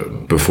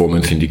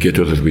performance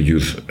indicators that we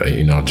use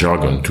in our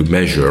jargon to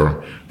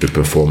measure the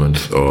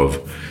performance of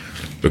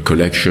a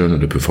collection or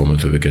the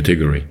performance of a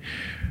category.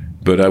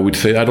 But I would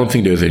say I don't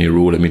think there's any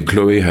rule. I mean,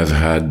 Chloe has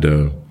had,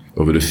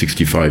 over the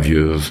 65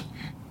 years,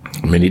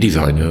 many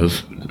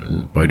designers.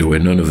 By the way,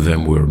 none of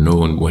them were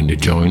known when they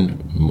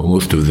joined.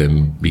 Most of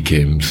them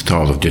became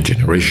stars of their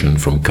generation,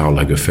 from Karl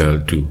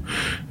Lagerfeld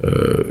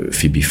to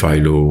Phoebe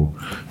Philo,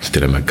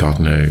 Stella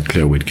McCartney,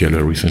 Claire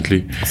Whitkeller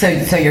recently.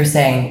 So you're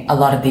saying a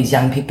lot of these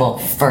young people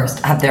first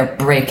have their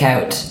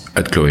breakout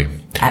at Chloe.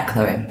 At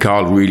Chloe.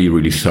 Karl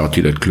really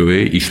started at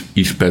Chloe.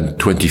 He spent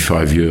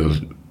 25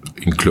 years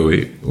in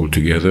Chloe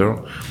altogether.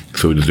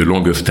 So the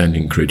longest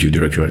standing creative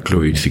director at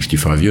Chloe is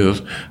 65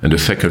 years, and the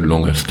second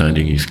longest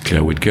standing is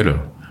Claire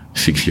Whitkeller,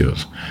 6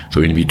 years.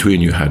 So in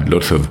between you had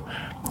lots of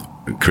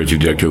creative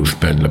directors who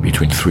spent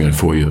between 3 and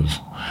 4 years.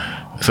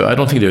 So I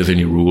don't think there's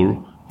any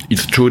rule.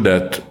 It's true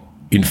that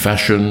in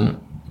fashion,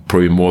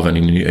 probably more than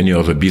in any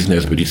other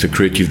business, but it's a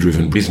creative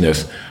driven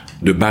business,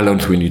 the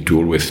balance we need to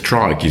always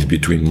strike is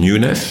between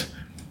newness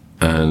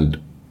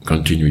and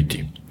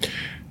continuity.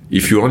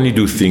 If you only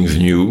do things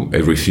new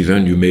every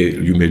season, you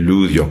may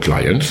lose your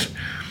clients.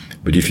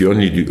 But if you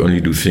only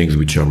do things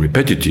which are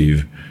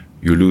repetitive,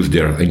 you lose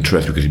their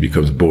interest because it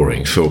becomes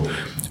boring. So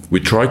we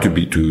try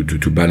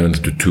to balance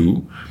the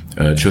two.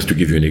 Just to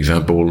give you an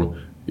example,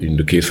 in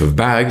the case of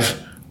bags,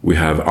 we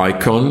have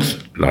icons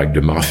like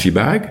the Marcy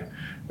bag,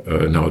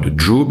 now the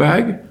Drew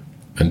bag,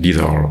 and these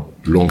are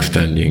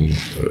long-standing,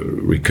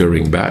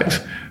 recurring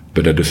bags.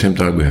 But at the same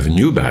time, we have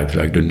new bags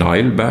like the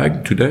Nile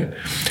bag today.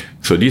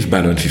 So this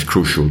balance is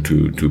crucial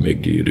to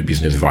make the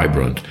business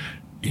vibrant.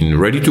 In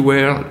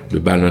ready-to-wear, the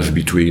balance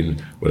between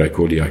what I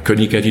call the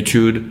iconic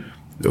attitude,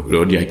 the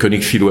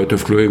iconic silhouette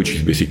of Chloe, which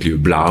is basically a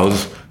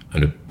blouse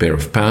and a pair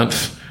of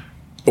pants,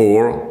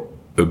 or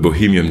a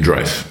bohemian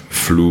dress,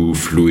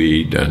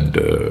 fluid and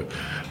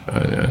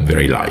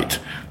very light.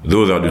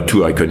 Those are the two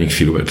iconic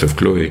silhouettes of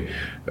Chloe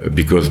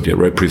because they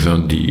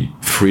represent the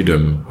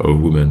freedom of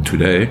women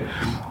today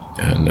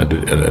and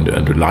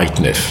the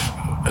lightness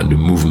and the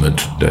movement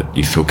that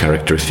is so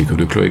characteristic of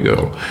the Chloe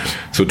girl.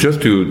 So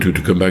just to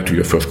come back to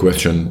your first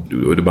question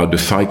about the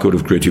cycle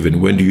of creative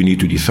and when do you need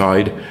to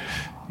decide,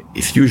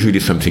 it's usually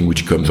something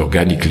which comes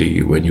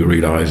organically when you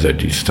realize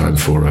that it's time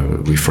for a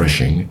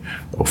refreshing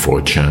or for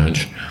a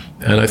change.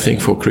 And I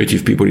think for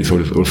creative people, it's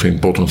also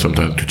important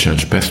sometimes to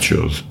change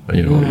pastures.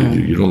 You know,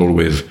 you don't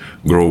always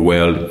grow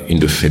well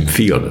in the same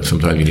field.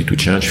 Sometimes you need to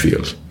change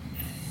fields.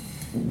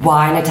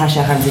 Why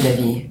Natasha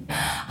Ranzi-Levy?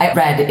 I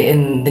read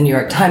in the New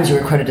York Times you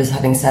were quoted as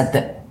having said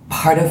that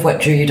part of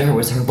what drew you to her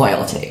was her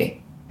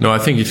loyalty. No, I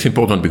think it's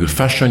important because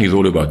fashion is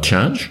all about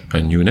change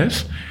and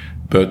newness,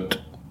 but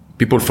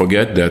people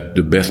forget that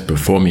the best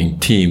performing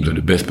teams or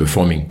the best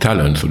performing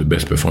talents or the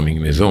best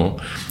performing maison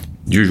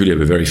usually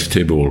have a very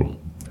stable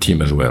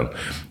team as well.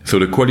 So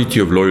the quality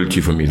of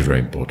loyalty for me is very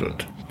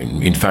important.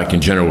 In fact,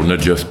 in general, not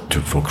just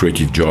for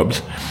creative jobs.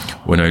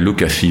 When I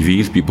look at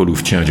CVs, people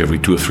who've changed every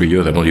 2 or 3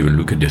 years, I don't even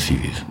look at their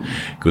CVs.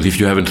 Because if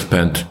you haven't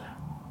spent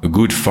a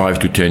good 5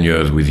 to 10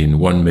 years within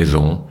one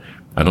maison,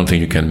 I don't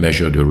think you can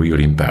measure the real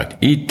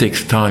impact. It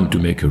takes time to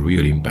make a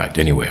real impact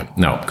anywhere.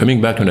 Now,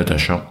 coming back to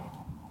Natasha,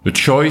 the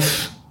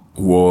choice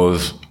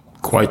was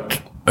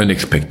quite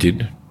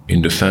unexpected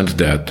in the sense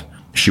that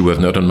she was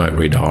not on my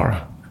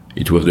radar.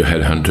 It was the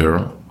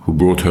headhunter who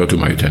brought her to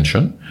my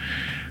attention.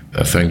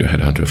 I thank the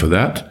headhunter for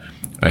that.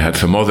 I had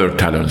some other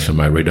talents on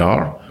my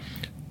radar.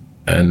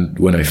 And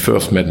when I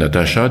first met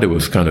Natasha, there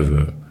was kind of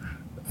a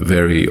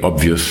very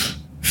obvious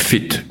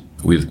fit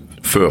with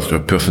first her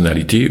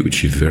personality,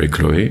 which is very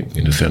Chloe,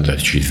 in the sense that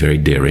she's very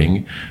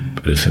daring,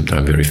 but at the same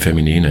time very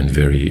feminine and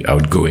very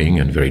outgoing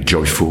and very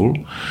joyful.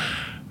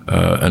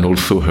 And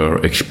also her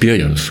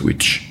experience,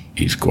 which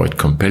is quite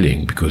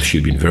compelling because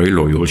she's been very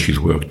loyal. She's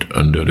worked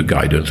under the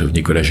guidance of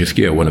Nicolas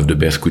Ghesquière, one of the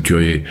best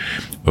couturiers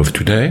of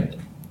today,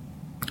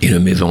 in a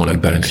maison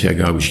like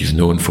Balenciaga, which is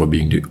known for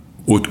being the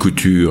haute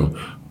couture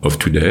of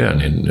today.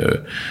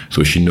 And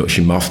so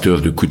she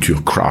masters the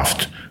couture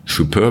craft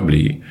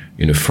superbly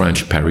in a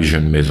French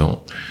Parisian maison.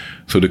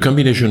 So the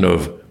combination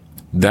of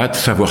that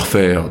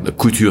savoir-faire, the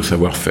couture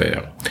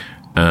savoir-faire,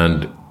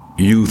 and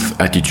youth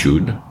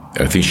attitude,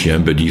 I think she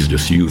embodies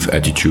this youth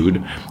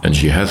attitude, and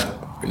she has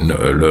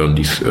learned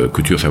this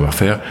couture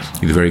savoir-faire,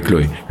 is very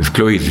Chloé. Because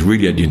Chloé is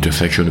really at the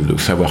intersection of the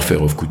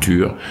savoir-faire of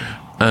couture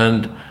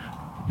and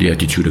the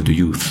attitude of the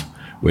youth.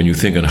 When you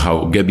think on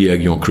how Gaby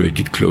Haguion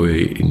created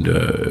Chloé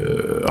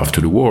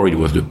after the war, it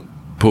was the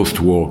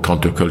post-war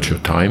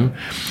counterculture time.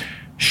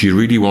 She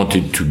really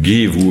wanted to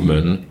give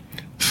women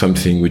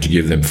something which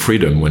gave them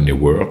freedom when they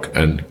work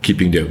and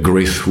keeping their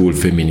graceful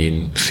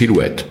feminine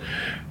silhouette.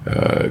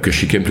 Because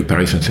she came to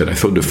Paris and said, I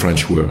thought the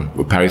French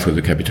Paris was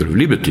the capital of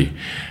liberty.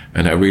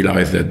 And I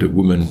realized that the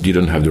women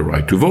didn't have the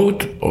right to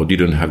vote or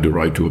didn't have the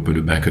right to open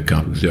a bank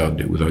account without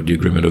the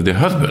agreement of their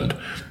husband.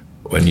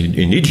 When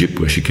in Egypt,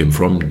 where she came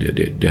from,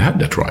 they had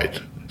that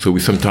right. So we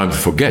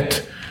sometimes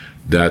forget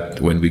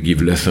that when we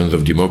give lessons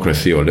of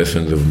democracy or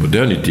lessons of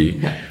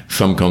modernity,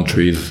 some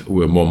countries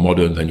were more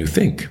modern than you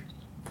think.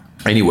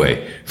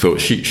 Anyway, so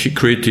she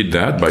created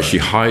that she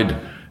hired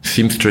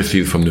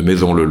seamstresses from the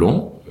Maison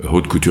Lelon, a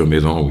haute couture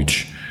maison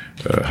which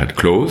had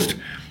closed.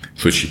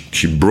 So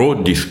she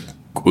brought this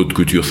haute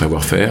couture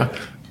savoir-faire,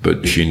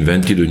 but she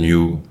invented a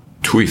new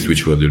twist,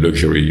 which was the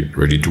luxury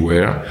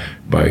ready-to-wear,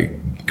 by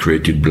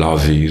created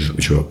blouses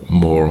which were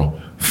more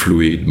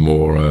fluid,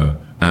 more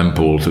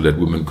ample, so that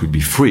women could be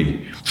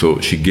free. So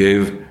she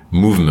gave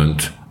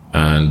movement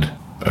and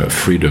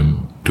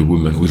freedom to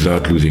women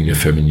without losing their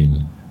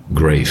feminine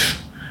grace.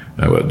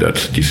 Well,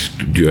 that's this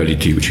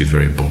duality which is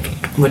very important.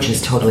 Which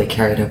is totally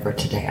carried over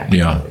today, actually.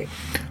 Yeah.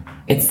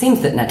 It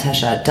seems that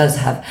Natasha does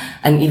have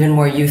an even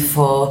more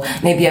youthful,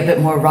 maybe a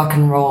bit more rock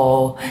and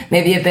roll,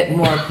 maybe a bit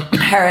more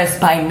Paris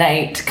by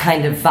night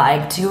kind of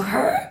vibe to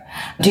her.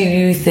 Do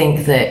you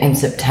think that in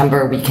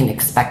September we can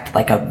expect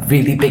like a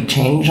really big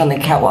change on the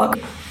catwalk?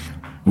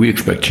 We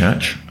expect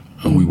change,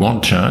 and we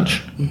want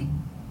change,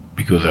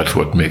 because that's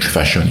what makes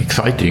fashion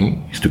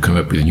exciting, is to come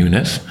up with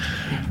newness.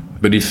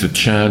 But it's a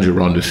change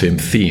around the same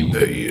theme.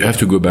 You have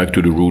to go back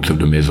to the roots of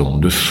the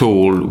maison, the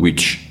soul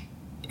which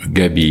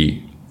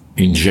Gaby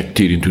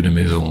injected into the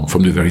maison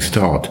from the very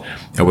start.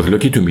 I was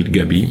lucky to meet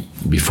Gaby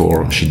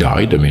before she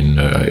died. I mean,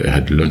 I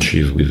had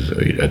lunches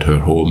at her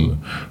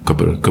home a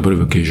couple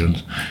of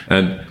occasions.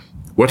 And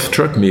what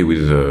struck me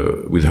with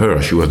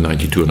her, she was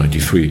 92 or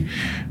 93,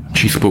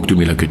 she spoke to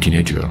me like a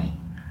teenager.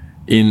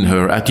 In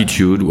her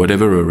attitude,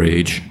 whatever her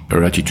age,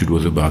 her attitude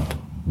was about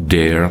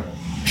dare.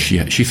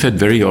 She said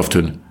very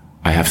often,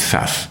 I have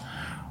sass.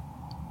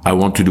 I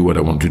want to do what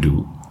I want to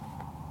do.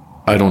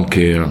 I don't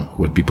care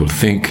what people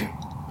think.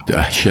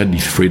 She had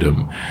this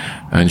freedom,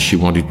 and she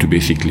wanted to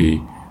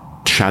basically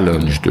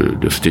challenge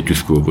the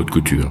status quo of haute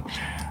couture.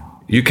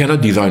 You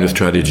cannot design a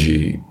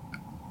strategy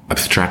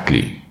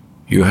abstractly.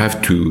 You have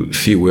to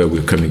see where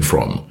we're coming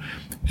from.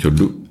 So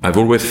I've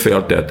always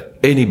felt that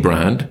any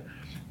brand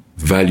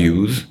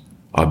values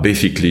are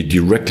basically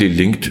directly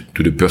linked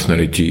to the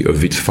personality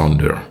of its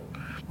founder.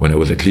 When I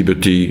was at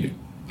Liberty,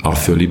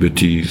 Arthur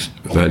Liberty's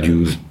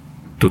values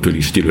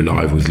totally still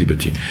alive with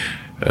Liberty.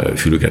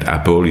 If you look at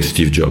Apple, it's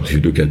Steve Jobs. If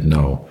you look at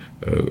now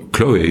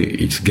Chloé,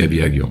 it's Gaby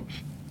Haguion.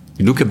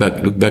 Look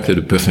back at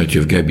the personality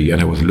of Gaby, and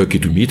I was lucky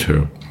to meet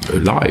her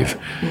live.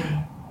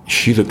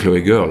 She's a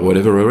Chloé girl,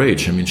 whatever her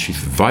age. I mean, she's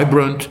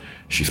vibrant,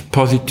 she's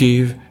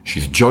positive,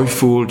 she's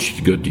joyful,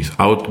 she's got this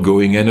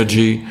outgoing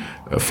energy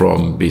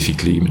from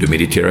basically the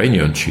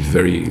Mediterranean. She's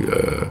very,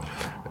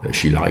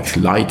 she likes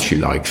light, she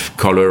likes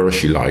color,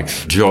 she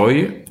likes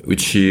joy,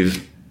 which is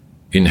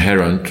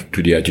inherent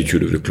to the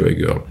attitude of the Chloé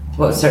girl.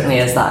 Well, it certainly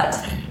is that.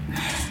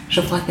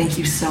 Geoffroy, thank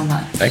you so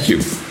much. Thank you.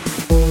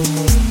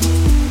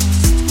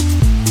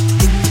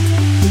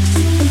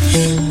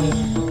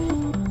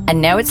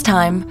 And now it's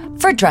time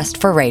for Dressed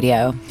for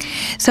Radio.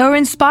 So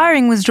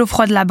inspiring was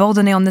Geoffroy de la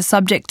Bourdonnais on the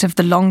subject of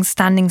the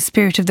long-standing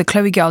spirit of the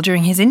Chloé girl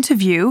during his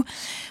interview,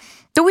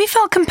 that we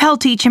felt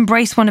compelled to each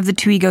embrace one of the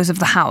two egos of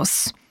the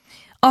house.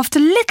 After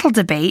little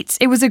debate,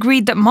 it was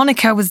agreed that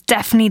Monica was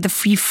definitely the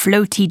free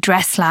floaty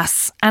dress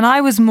lass, and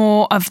I was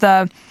more of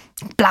the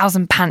blouse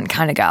and pant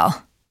kind of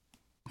girl.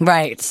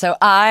 Right, so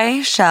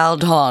I shall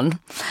don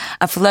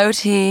a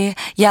floaty,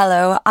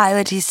 yellow,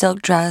 eyeletty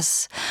silk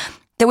dress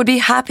that would be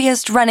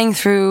happiest running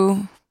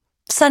through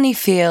sunny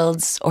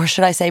fields, or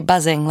should I say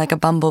buzzing like a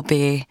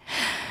bumblebee,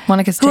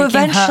 Monica's who taking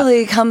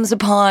eventually comes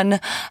upon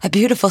a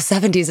beautiful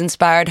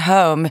 70s-inspired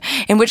home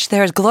in which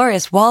there is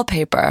glorious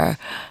wallpaper.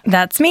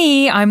 That's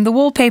me. I'm the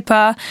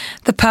wallpaper.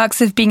 The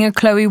perks of being a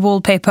Chloe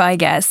wallpaper, I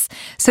guess.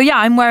 So yeah,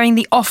 I'm wearing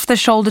the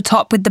off-the-shoulder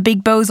top with the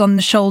big bows on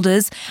the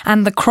shoulders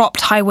and the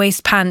cropped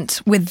high-waist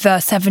pant with the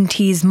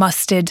 70s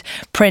mustard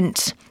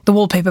print, the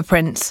wallpaper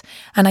print.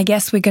 And I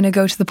guess we're going to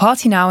go to the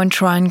party now and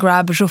try and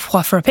grab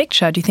Geoffroy for a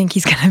picture. Do you think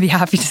he's going to be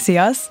happy to see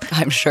us?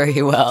 I'm sure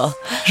he will.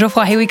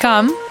 Geoffroy, here we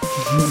come.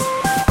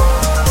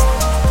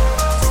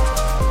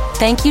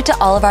 Thank you to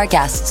all of our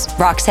guests.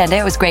 Roxanda,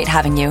 it was great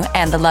having you,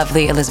 and the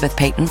lovely Elizabeth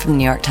Payton from the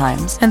New York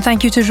Times. And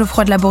thank you to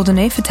Geoffroy de la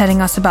Bourdonnais for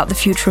telling us about the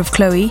future of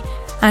Chloe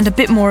and a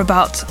bit more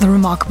about the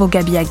remarkable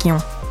Gaby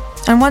Aguillon.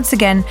 And once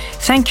again,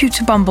 thank you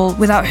to Bumble,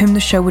 without whom the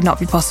show would not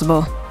be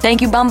possible.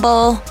 Thank you,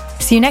 Bumble.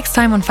 See you next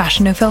time on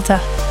Fashion No Filter.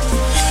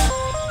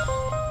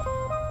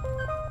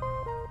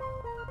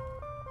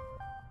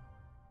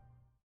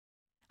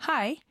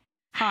 Hi.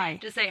 Hi.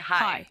 Just say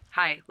hi.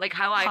 Hi. Like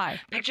how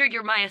I pictured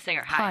your Maya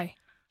Singer. Hi.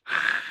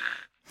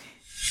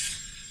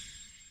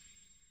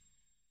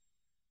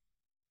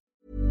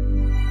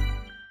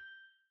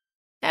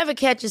 Ever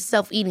catch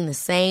yourself eating the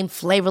same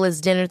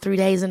flavorless dinner 3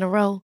 days in a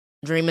row?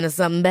 Dreaming of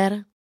something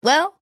better?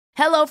 Well,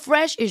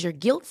 HelloFresh is your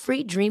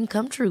guilt-free dream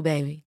come true,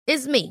 baby.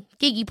 It's me,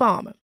 Keke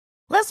Palmer.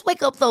 Let's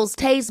wake up those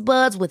taste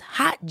buds with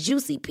hot,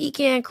 juicy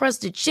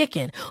pecan-crusted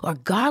chicken or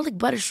garlic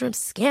butter shrimp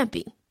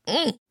scampi.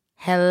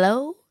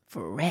 Hello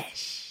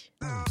Fresh.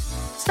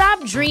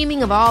 Stop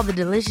dreaming of all the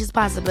delicious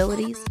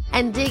possibilities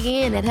and dig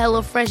in at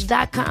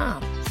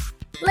HelloFresh.com.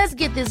 Let's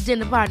get this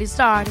dinner party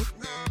started.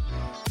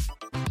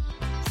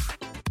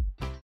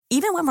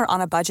 Even when we're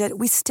on a budget,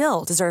 we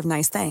still deserve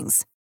nice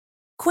things.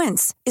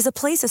 Quince is a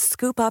place to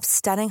scoop up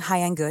stunning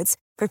high-end goods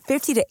for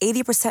 50 to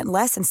 80%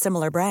 less than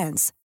similar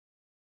brands.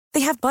 They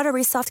have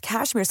buttery soft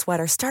cashmere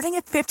sweaters starting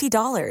at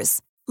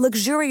 $50,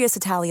 luxurious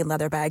Italian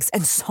leather bags,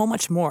 and so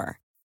much more.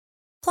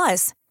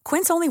 Plus,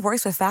 Quince only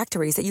works with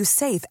factories that use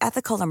safe,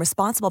 ethical, and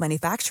responsible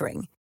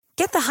manufacturing.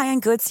 Get the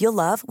high-end goods you'll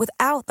love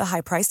without the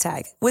high price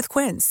tag with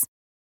Quince.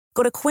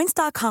 Go to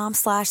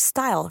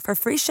quince.com/style for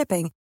free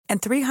shipping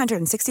and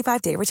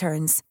 365-day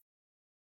returns.